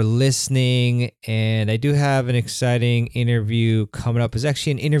much for listening. And I do have an exciting interview coming up. It's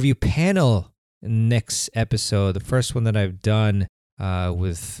actually an interview panel next episode. The first one that I've done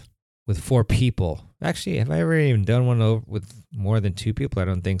with 4 people. Actually, have I ever even done one with more than 2 people? I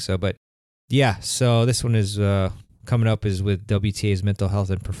don't think so. But yeah, so this one is coming up is with WTA's mental health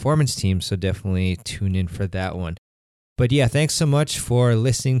and performance team. So definitely tune in for that one. But yeah, thanks so much for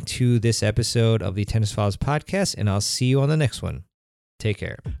listening to this episode of the Tennis Files podcast, and I'll see you on the next one. Take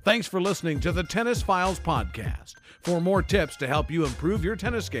care. Thanks for listening to the Tennis Files podcast. For more tips to help you improve your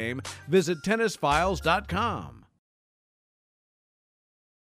tennis game, visit tennisfiles.com.